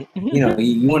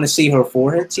 you want to see her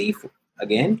forehead teeth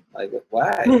again? Like,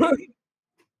 why?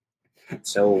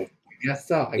 So, I guess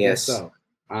so. I guess so.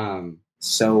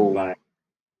 So, but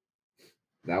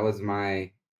that was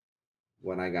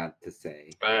what I got to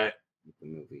say. Right. With the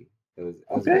movie. It was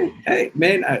okay. good. Hey,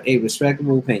 man, a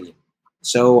respectable opinion.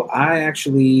 So, I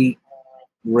actually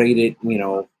rated, you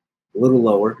know, a little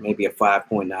lower, maybe a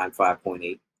 5.9,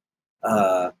 5.8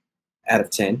 out of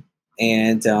 10.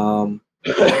 And,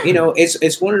 you know,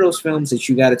 it's one of those films that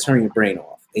you got to turn your brain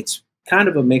off. It's kind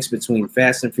of a mix between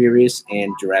Fast and Furious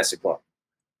and Jurassic Park,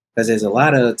 because there's a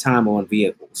lot of time on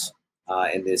vehicles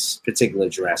in this particular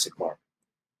Jurassic Park.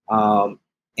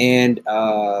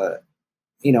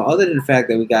 You know, other than the fact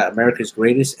that we got America's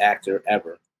greatest actor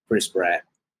ever, Chris Pratt,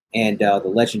 and the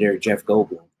legendary Jeff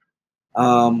Goldblum.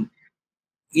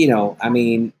 You know, I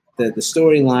mean, the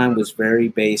storyline was very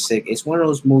basic. It's one of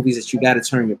those movies that you got to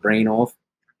turn your brain off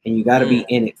and you got to be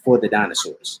in it for the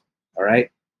dinosaurs. All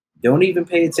right. Don't even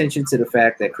pay attention to the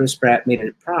fact that Chris Pratt made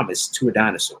a promise to a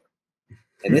dinosaur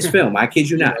in this film. I kid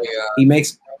you not. He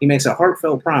makes a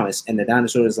heartfelt promise, and the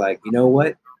dinosaur is like, you know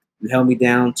what? You held me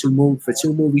down for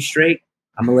 2 movies straight.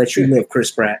 I'm gonna let you live,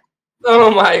 Chris Pratt.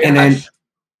 Oh my god. And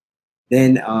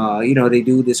then you know, they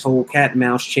do this whole cat and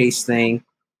mouse chase thing.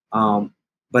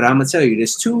 But I'm gonna tell you,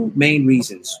 there's 2 main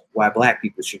reasons why Black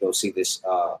people should go see this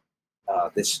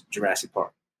this Jurassic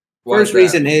Park. First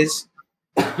reason is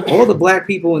all the Black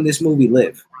people in this movie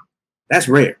live. That's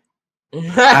rare.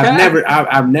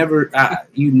 I've never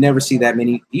you never see that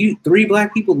many. 3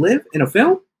 Black people live in a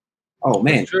film. Oh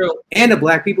man, and the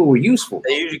Black people were useful.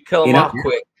 They usually kill them off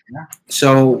quick.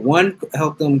 So one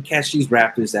helped them catch these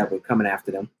raptors that were coming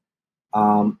after them.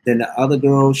 Then the other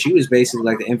girl, she was basically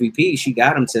like the MVP. She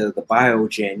got him to the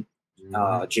Biogen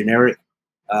generic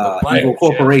evil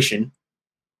corporation.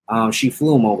 She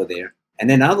flew him over there. And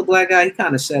then the other Black guy, he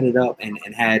kind of set it up and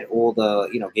had all the,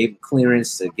 you know, gave him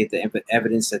clearance to get the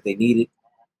evidence that they needed.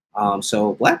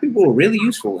 So Black people were really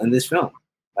useful in this film.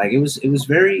 Like it was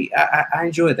very, I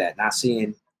enjoyed that, not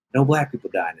seeing no Black people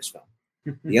die in this film.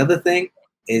 The other thing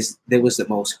is there was the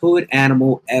most hood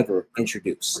animal ever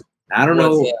introduced. Now, I don't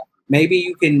know, maybe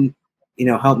you can, you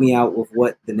know, help me out with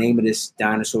what the name of this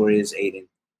dinosaur is, Aiden.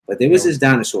 But there was this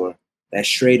dinosaur that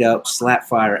straight up slap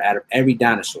fire out of every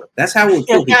dinosaur. That's how it would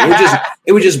kill people.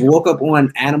 It would just walk up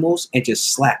on animals and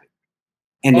just slap it,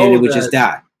 and then it would just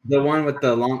die. The one with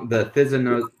the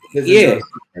Thizano. Yeah,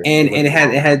 and it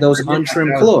had those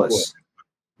untrimmed claws.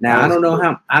 Now I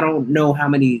don't know how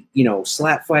many, you know,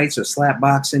 slap fights or slap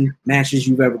boxing matches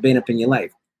you've ever been up in your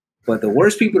life, but the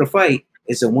worst people to fight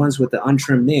is the ones with the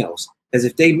untrimmed nails. Because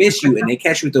if they miss you and they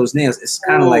catch you with those nails, it's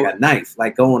kind of like a knife,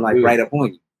 like going like right up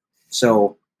on you.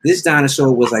 So this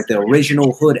dinosaur was like the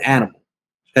original hood animal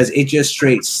because it just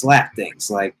straight slapped things.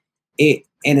 Like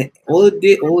all it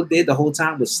did the whole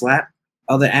time was slap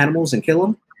other animals and kill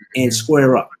them and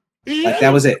square up. Like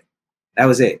that was it. That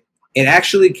was it. It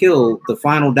actually killed the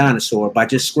final dinosaur by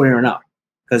just squaring up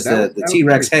because the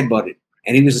T-Rex headbutted,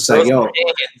 and he was just like, "Yo,"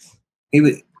 he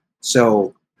was.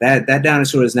 So that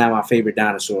dinosaur is now my favorite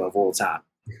dinosaur of all time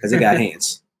because it got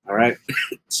hands. All right.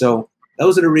 So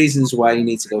those are the reasons why you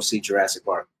need to go see Jurassic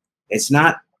Park. It's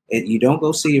not. You don't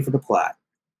go see it for the plot.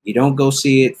 You don't go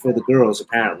see it for the girls,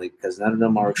 apparently, because none of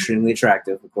them are extremely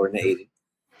attractive, according to Aiden.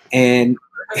 And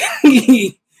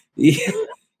you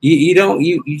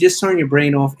just turn your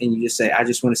brain off and you just say, I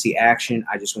just want to see action.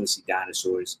 I just want to see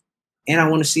dinosaurs. And I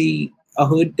want to see a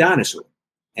hood dinosaur.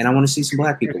 And I want to see some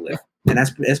Black people live. And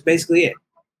that's basically it.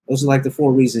 Those are like the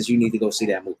 4 reasons you need to go see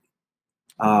that movie.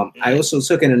 I also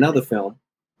took in another film,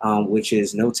 which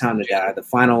is No Time to Die, the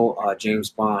final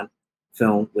James Bond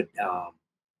film with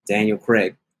Daniel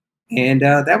Craig. And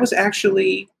that was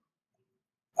actually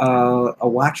a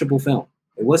watchable film.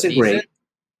 It wasn't great.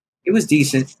 It was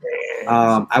decent.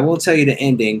 I won't tell you the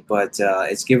ending, but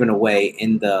it's given away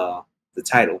in the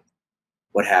title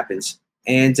what happens.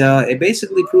 And it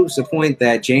basically proves the point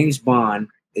that James Bond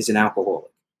is an alcoholic.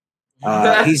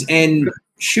 He's in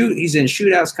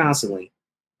shootouts constantly.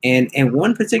 And in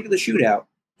one particular shootout,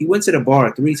 he went to the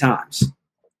bar 3 times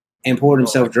and poured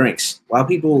himself drinks. While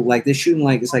people like they're shooting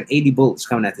like it's like 80 bullets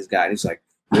coming at this guy. And he's like,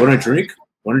 "You want a drink?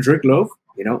 Want a drink, love?"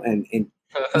 You know, and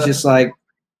he's just like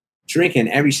drinking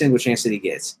every single chance that he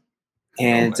gets.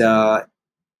 And I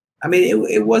mean,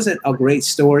 it wasn't a great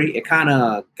story. It kind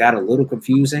of got a little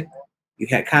confusing. You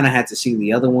kind of had to see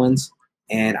the other ones,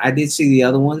 and I did see the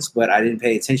other ones, but I didn't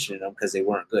pay attention to them because they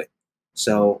weren't good.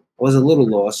 So I was a little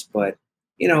lost. But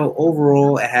you know,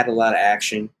 overall, it had a lot of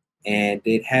action, and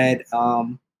it had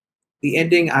the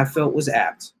ending I felt was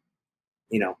apt.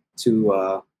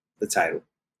 to the title.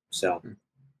 So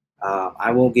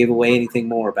I won't give away anything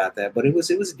more about that, but it was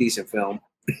a decent film.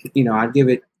 I give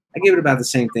it about the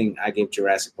same thing I gave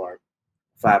Jurassic Park,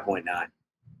 5.9.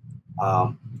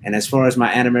 And as far as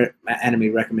my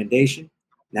anime recommendation,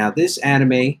 now this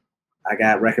anime I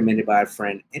got recommended by a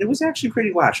friend, and it was actually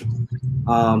pretty watchable.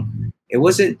 It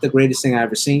wasn't the greatest thing I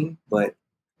ever seen, but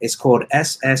it's called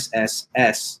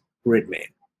SSSS Gridman.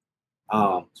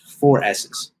 4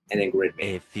 S's and then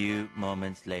Gridman. A few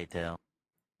moments later.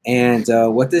 And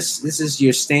what this is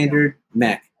your standard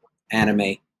mech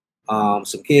anime.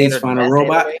 Some kids Standard find a meth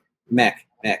robot. anime? Mech,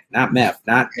 not meth,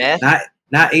 not Meth?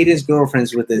 not Aiden's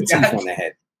girlfriends with the teeth on their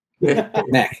head.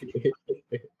 Mech.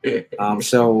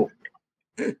 So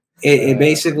it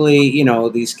basically,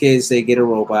 these kids, they get a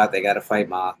robot, they gotta fight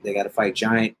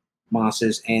giant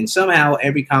monsters, and somehow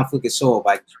every conflict is solved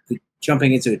by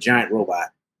jumping into a giant robot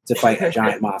to fight a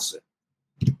giant monster.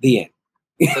 The end.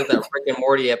 It's like that Rick and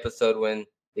Morty episode when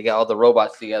they got all the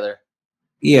robots together.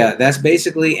 Yeah, that's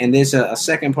basically, and there's a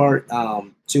second part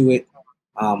to it.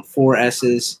 4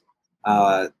 S's,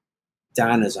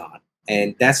 Dinozon,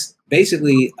 and that's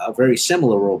basically a very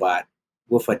similar robot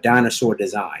with a dinosaur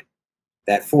design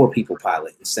that 4 people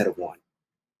pilot instead of 1.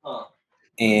 Huh.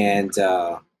 And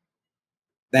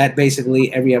that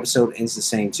basically every episode ends the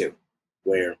same too,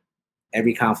 where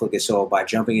every conflict is solved by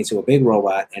jumping into a big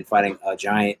robot and fighting a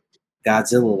giant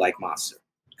Godzilla-like monster,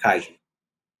 kaiju.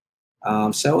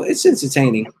 So it's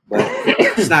entertaining, but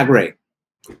it's not great.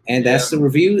 And that's the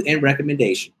review and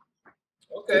recommendation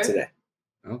for today.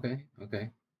 Okay.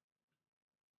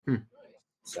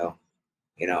 So,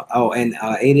 and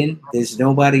Aiden, there's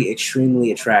nobody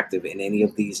extremely attractive in any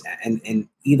of these, in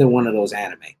either one of those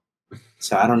anime.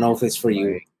 So I don't know if it's for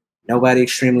you. Nobody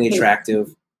extremely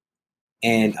attractive,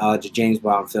 and the James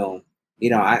Bond film.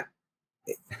 I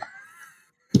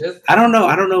don't know.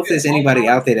 I don't know if there's anybody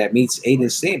out there that meets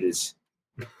Aiden's standards.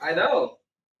 I know.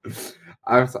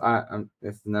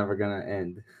 It's never gonna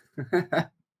end.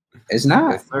 It's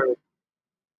not. Yes, sir. It's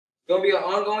gonna be an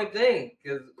ongoing thing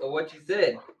because of what you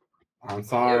said. I'm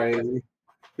sorry.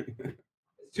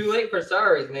 It's too late for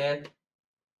sorries, man.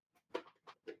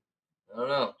 I don't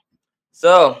know.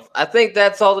 So I think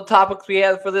that's all the topics we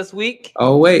had for this week.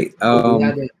 Oh wait,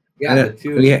 we had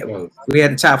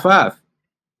the top 5.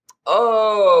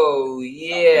 Oh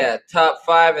yeah, top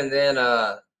 5, and then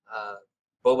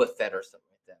Boba Fett or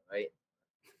something like that, right?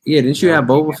 Yeah, didn't you have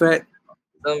Boba Fett?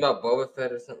 Something about Boba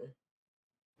Fett or something.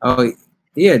 Oh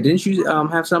yeah, didn't you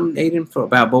have something, Aiden,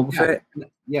 about Boba Fett?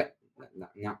 Yeah,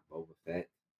 not Boba Fett.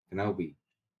 Kenobi.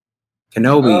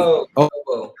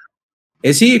 Oh.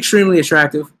 Is he extremely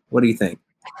attractive? What do you think?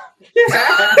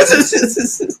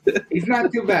 He's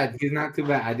not too bad.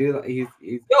 I do. He's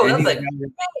Yo, that's like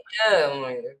I'm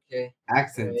like, okay.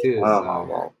 Accent too.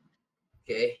 Wow.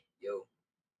 Okay, yo.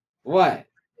 What?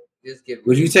 Just give.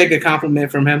 Would you take a compliment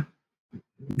from him?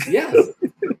 Yes.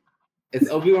 It's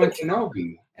Obi-Wan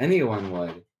Kenobi. Anyone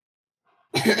would.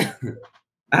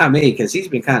 Not me, because he's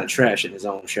been kind of trash in his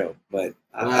own show. But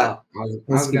I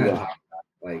was gonna talk about,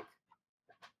 like.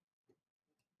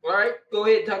 All right, go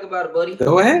ahead and talk about it, buddy.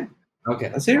 Go ahead.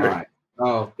 Okay, let's hear it. Right.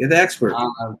 Oh, you're the expert.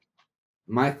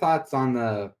 My thoughts on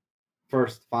the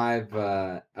first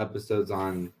 5 episodes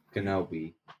on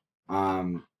Kenobi.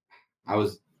 I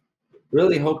was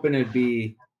really hoping it'd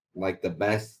be like the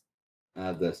best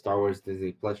the Star Wars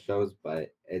Disney Plus shows,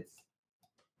 but it's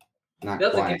not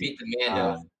Nothing quite. can beat the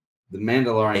Mando. The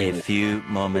Mandalorian. A few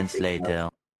moments later.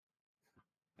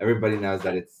 Everybody knows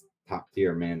that it's top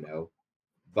tier Mando,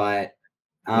 but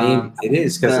I mean, it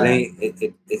is because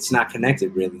it's not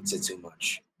connected really to too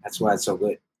much. That's why it's so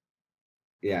good.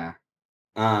 Yeah.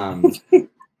 No,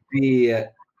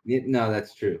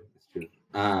 that's true. It's true.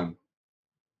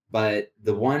 But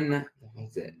the one, what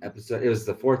was it? Episode. It was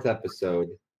the 4th episode.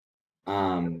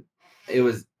 I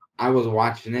was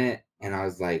watching it and I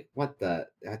was like, what the?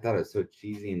 I thought it was so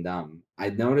cheesy and dumb. I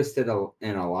noticed it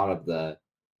in a lot of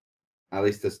at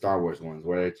least the Star Wars ones,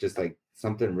 where it's just like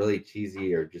something really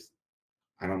cheesy or just,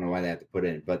 I don't know why they have to put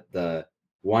it in. But the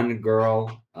one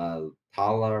girl,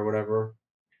 Tala or whatever,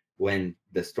 when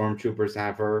the stormtroopers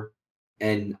have her,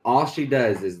 and all she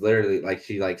does is literally like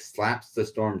she like slaps the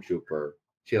stormtrooper.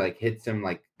 She like hits him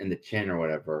like in the chin or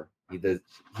whatever. She does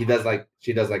like a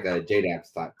JDAB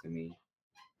slap to me.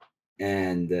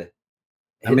 And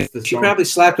I mean, she probably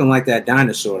slapped him like that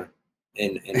dinosaur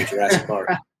in Jurassic Park.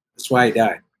 That's why he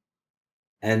died.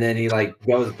 And then he like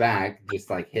goes back,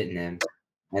 just like hitting him.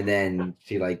 And then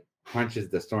she like punches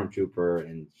the stormtrooper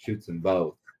and shoots them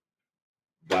both.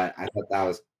 But I thought that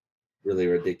was really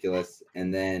ridiculous.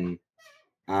 And then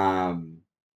I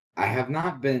have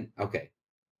not been okay.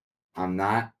 I'm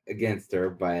not against her,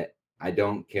 but I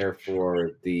don't care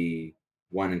for the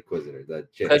one Inquisitor, the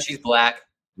chick. Because she's black.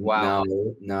 Wow.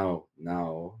 No.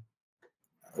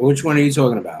 Which one are you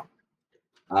talking about?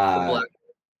 black.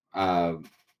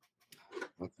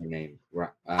 What's her name?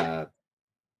 The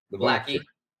Blackie. chick.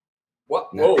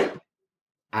 What? No. Whoa.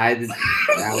 That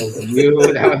was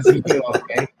you. That was you.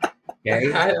 Okay.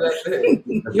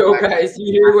 Yo, guys,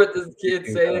 you hear what this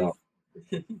kid's saying?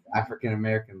 African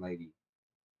American lady.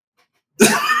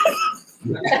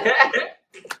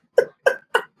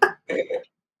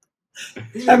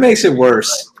 That makes it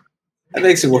worse. The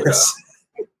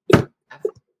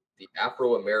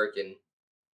Afro American.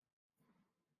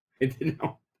 I didn't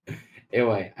know.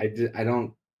 Anyway, I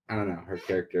don't know her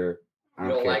character. You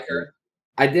don't like her?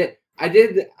 I did. I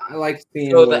like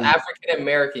seeing. So the African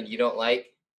American you don't like?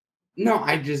 No,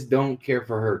 I just don't care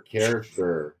for her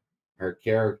character.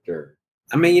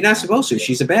 I mean, you're not supposed to.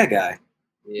 She's a bad guy.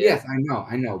 Yeah. Yes, I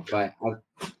know, but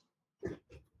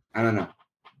I don't know.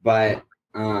 But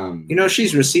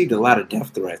she's received a lot of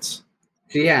death threats.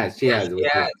 She has.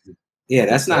 Yeah. Yeah,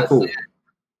 that's not cool.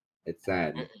 It's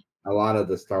sad. A lot of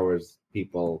the Star Wars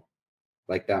people,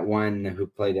 like that one who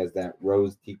played as that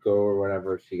Rose Tico or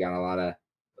whatever, she got a lot of.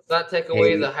 Let's not take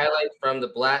away the highlight from the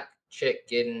black chick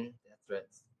getting death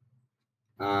threats.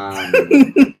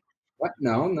 What?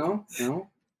 No.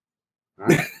 I'm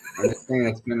just saying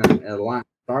it's been a lot of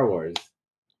Star Wars.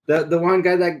 The one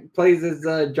guy that plays as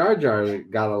Jar Jar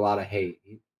got a lot of hate.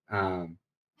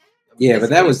 Yeah, but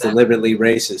that was deliberately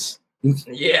racist.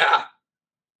 Yeah.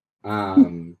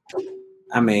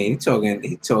 I mean, he's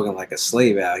talking like a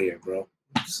slave out here, bro.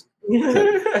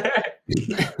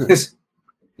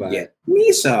 But, yeah,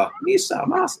 Misa,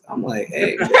 Masa. I'm like,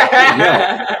 hey, yo,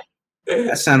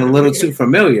 that sounded a little too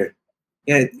familiar.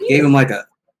 Yeah, gave him like a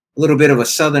little bit of a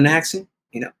southern accent,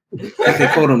 Like they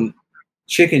called him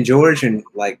Chicken George, and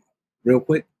like real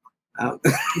quick.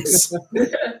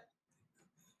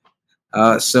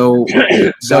 So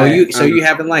you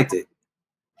haven't liked it?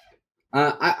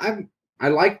 I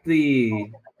liked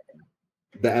the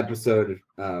episode.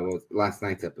 Last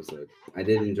night's episode. I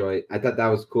did enjoy it. I thought that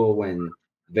was cool when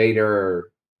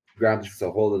Vader grabs a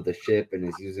hold of the ship and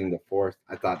is using the Force.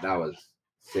 I thought that was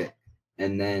sick.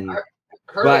 And then I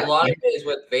heard a lot of it is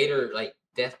with Vader, like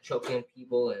death choking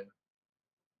people and.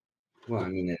 Well, I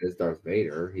mean, it is Darth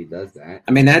Vader. He does that.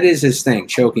 I mean, that is his thing,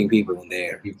 choking people in the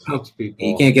air. He chokes people.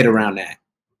 You can't get around that.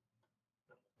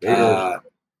 Yeah.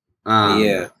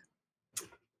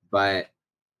 But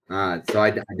so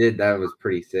I did. That was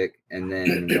pretty sick. And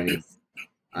then when he's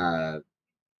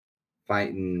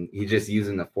fighting, he's just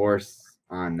using the Force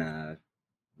on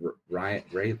Ray. I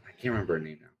can't remember her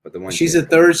name now, but the one. She's a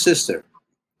third sister.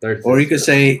 Or you could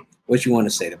say what you want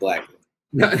to say, the black girl.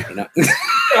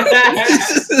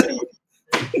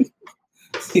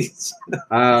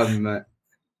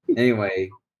 Anyway,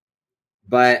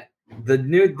 but the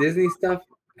new Disney stuff,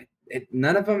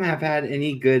 none of them have had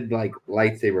any good like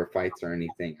lightsaber fights or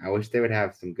anything. I wish they would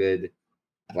have some good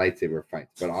lightsaber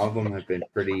fights, but all of them have been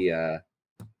pretty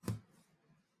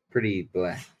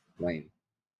lame.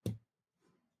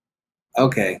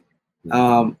 Okay.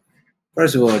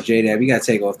 First of all, J-Dab, you gotta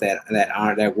take off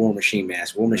that War Machine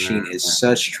mask. War Machine is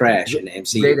such trash in the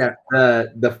MCU. J-Dab,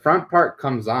 the front part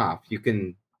comes off. You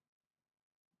can.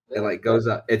 It like goes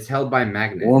up. It's held by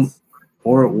magnets.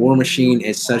 War Machine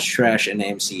is such trash in the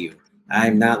MCU.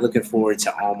 I'm not looking forward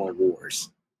to Armor Wars.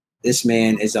 This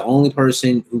man is the only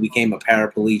person who became a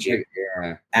paraplegic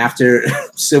after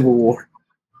Civil War,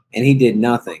 and he did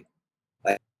nothing.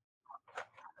 Like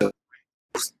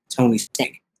Tony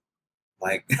Stark.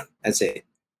 Like that's it.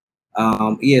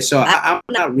 So I'm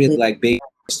not really like big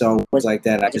Star Wars like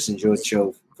that. I just enjoy the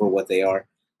show for what they are.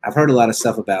 I've heard a lot of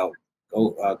stuff about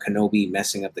Kenobi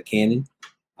messing up the canon.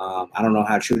 I don't know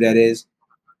how true that is.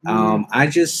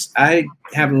 I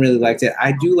haven't really liked it.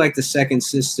 I do like the second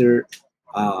sister,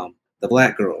 the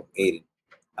black girl, Aiden.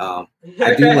 I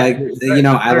do like,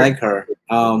 I like her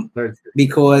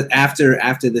because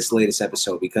after this latest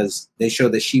episode, because they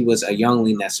showed that she was a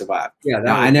youngling that survived. Yeah,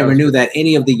 I never knew that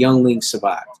any of the younglings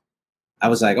survived. I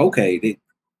was like, okay,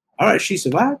 all right, she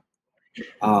survived.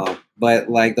 But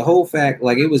like the whole fact,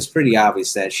 like it was pretty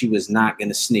obvious that she was not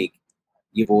gonna sneak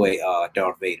your boy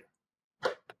Darth Vader.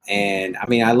 And I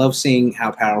mean, I love seeing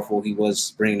how powerful he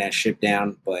was bringing that ship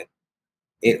down, but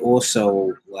it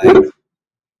also like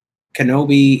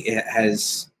Kenobi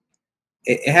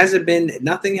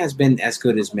nothing has been as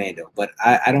good as Mando, but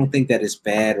I don't think that it's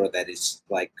bad or that it's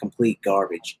like complete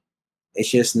garbage. It's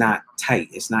just not tight.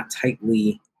 It's not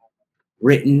tightly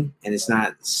written, and it's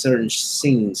not certain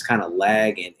scenes kind of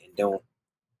lag and don't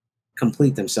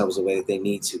complete themselves the way that they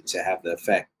need to have the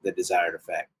effect, the desired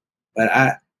effect. But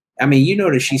I mean, you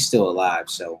know that she's still alive,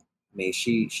 so I mean,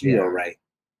 she's Yeah. all right.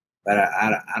 But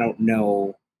I don't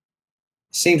know.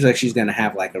 Seems like she's gonna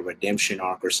have like a redemption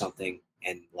arc or something,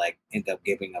 and like end up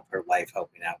giving up her life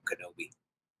helping out Kenobi.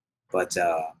 But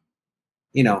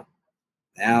you know,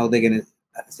 now they're gonna.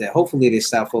 Hopefully, they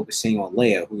stop focusing on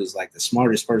Leia, who is like the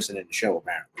smartest person in the show,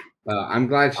 apparently. I'm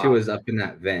glad she was up in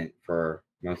that vent for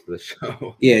most of the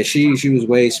show. Yeah, she was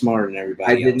way smarter than I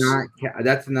everybody did else. not.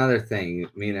 That's another thing.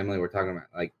 Me and Emily were talking about.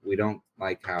 Like, we don't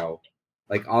like how,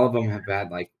 like, all of them have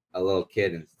had like a little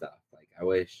kid and stuff. Like, I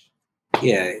wish.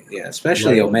 Yeah,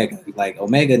 especially Leia. Omega. Like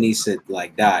Omega needs to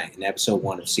like die in episode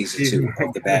 1 of season 2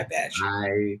 of the Bad Batch.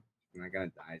 I'm not gonna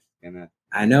die. She's gonna.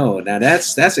 I know. Now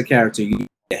that's a character you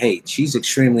hate. She's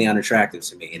extremely unattractive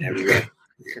to me in every way.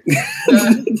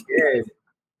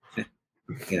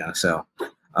 You know, so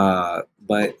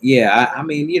but yeah, I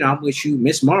mean, you know, I'm with you.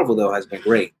 Miss Marvel though has been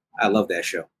great. I love that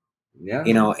show. Yeah.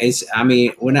 You know, it's I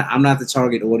mean, I'm not the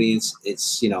target audience.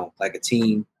 It's, you know, like a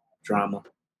teen drama.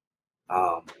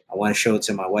 I want to show it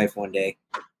to my wife one day.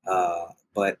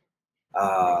 But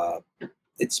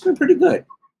it's been pretty good.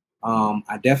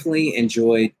 I definitely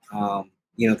enjoyed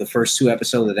you know, the first 2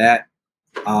 episodes of that.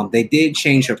 They did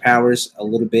change her powers a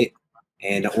little bit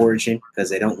and the origin because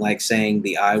they don't like saying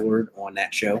the I word on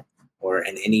that show or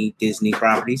in any Disney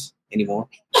properties anymore.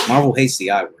 Marvel hates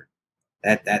the I word.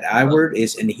 That I word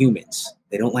is in the humans.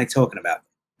 They don't like talking about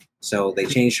it. So they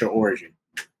changed her origin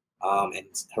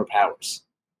and her powers.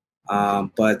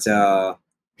 But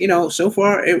you know, so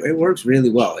far it works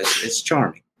really well. It's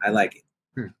charming. I like it.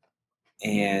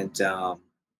 And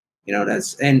you know,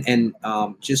 that's and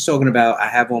just talking about, I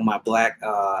have on my black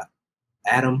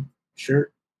Adam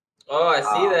shirt. Oh, I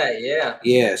see that. Yeah.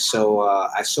 Yeah, so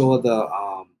I saw the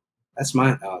that's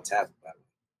my tablet, by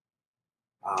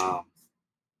the way.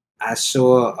 I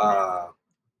saw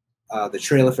the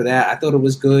trailer for that. I thought it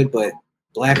was good, but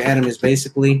Black Adam is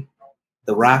basically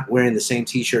The Rock wearing the same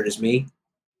T-shirt as me,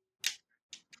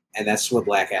 and that's what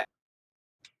Black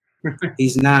Adam.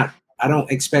 He's not. I don't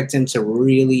expect him to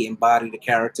really embody the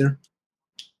character.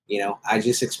 You know, I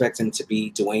just expect him to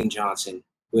be Dwayne Johnson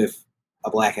with a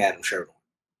Black Adam shirt on.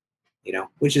 You know,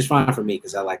 which is fine for me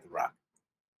because I like The Rock.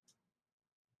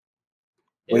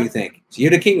 What do you think? So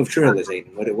you're the king of trailers,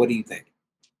 Aiden. What do you think?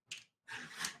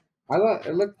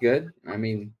 It looked good. I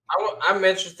mean, I'm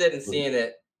interested in seeing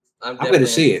it. I'm going to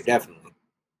see it, definitely.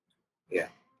 Yeah.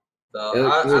 So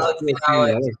I'll see how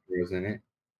it. other heroes in it.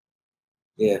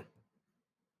 Yeah.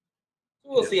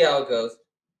 We'll see how it goes.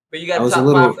 But you got I was top a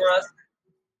little- 5 for us?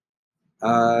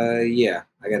 Yeah,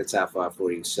 I got a top 5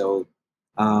 for you. So,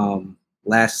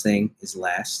 last thing is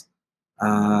last.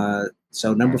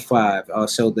 So number 5.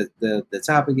 So the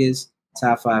topic is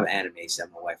top 5 animes that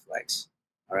my wife likes.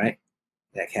 All right,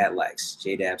 that cat likes.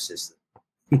 J-Dab's sister.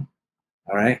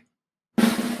 All right.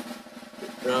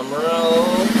 Drum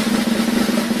roll.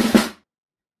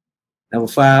 Number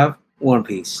 5, One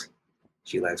Piece.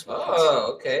 She likes One Piece.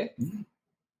 Oh, okay.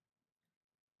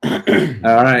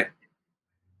 All right.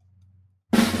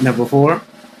 Number 4.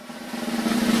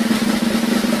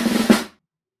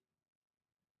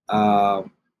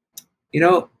 You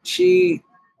know, she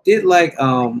did like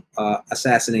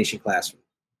Assassination Classroom.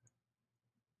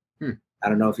 I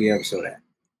don't know if you ever saw that.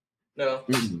 No.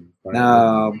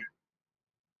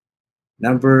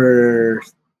 Number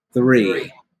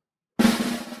 3.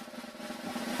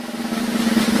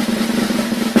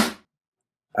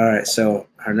 All right, so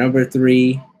her number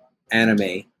 3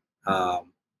 anime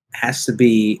has to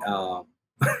be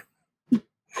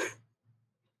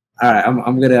all right,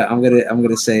 I'm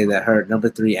gonna say that her number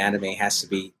 3 anime has to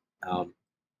be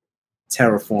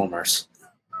Terraformers.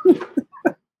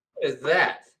 What is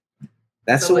that?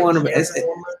 That's the one.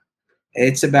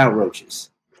 It's about roaches.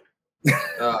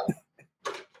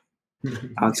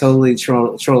 I'm totally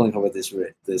trolling her with this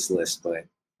list, but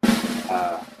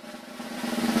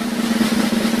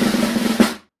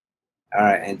all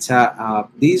right. And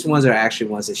top these ones are actually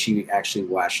ones that she actually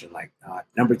watched. And like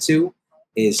number 2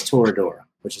 is Toradora,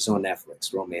 which is on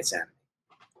Netflix, romance anime.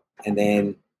 And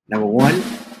then number 1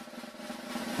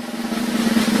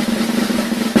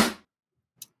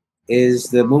 is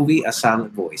the movie A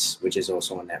Silent Voice, which is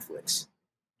also on Netflix.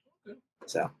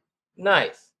 So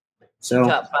nice. So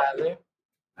top 5 there.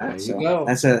 Right, so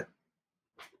that's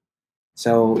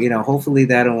so you know, hopefully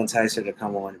that'll entice her to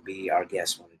come on and be our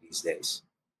guest one of these days.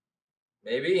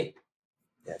 Maybe.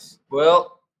 Yes.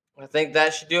 Well, I think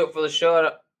that should do it for the show. I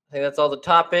think that's all the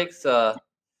topics.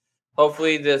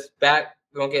 Hopefully this we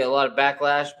won't get a lot of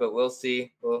backlash, but we'll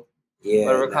see.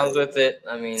 Whatever comes with it.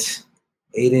 I mean,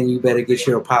 Aiden, you better get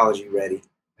your apology ready.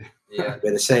 Yeah. You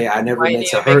better say I never Might meant need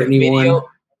to make hurt a anyone. video.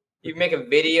 You can make a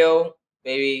video,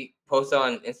 maybe post it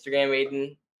on Instagram,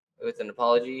 Aiden, with an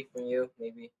apology from you,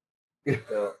 maybe.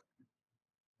 So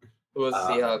we'll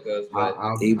see how it goes. But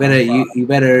You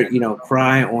better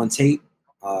cry on tape.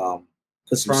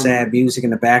 Put some From- sad music in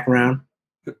the background.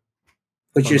 Put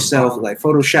From yourself above. like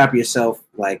Photoshop yourself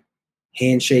like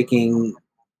handshaking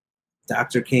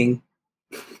Dr. King.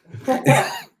 Okay.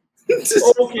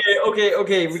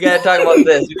 We gotta talk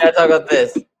about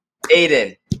this.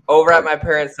 Aiden, over at my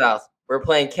parents' house, we're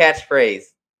playing catchphrase.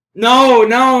 No.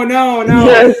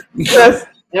 Yes.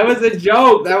 That was a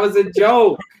joke.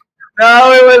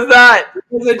 No, it was not. It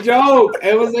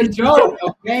was a joke.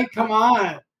 Okay, come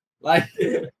on. Like,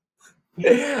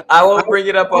 I won't bring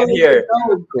it up on here.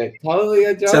 Totally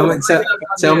a joke.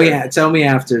 Tell me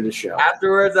after the show.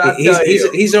 Afterwards, I'll tell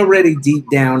you. He's already deep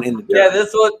down in the dirt. Yeah,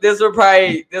 this will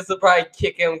probably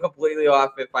kick him completely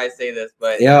off if I say this,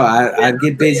 but I'd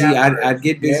get busy. I'd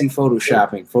get busy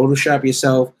photoshopping. Photoshop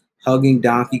yourself hugging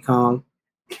Donkey Kong.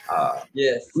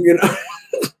 Yes.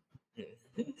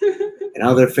 And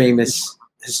other famous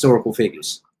historical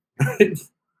figures.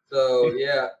 So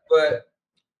yeah, but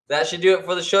that should do it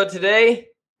for the show today.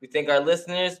 We thank our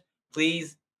listeners.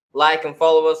 Please like and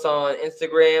follow us on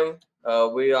Instagram.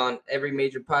 We're on every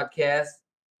major podcast.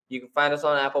 You can find us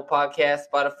on Apple Podcasts,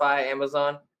 Spotify,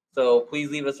 Amazon. So please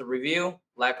leave us a review,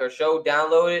 like our show,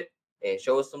 download it, and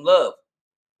show us some love.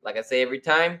 Like I say every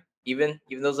time, even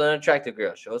those unattractive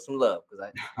girls, show us some love because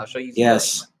I'll show you some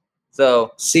Yes. love.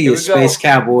 So see you, Space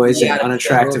Cowboys and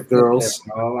unattractive girls.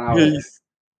 Peace.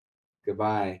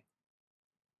 Goodbye.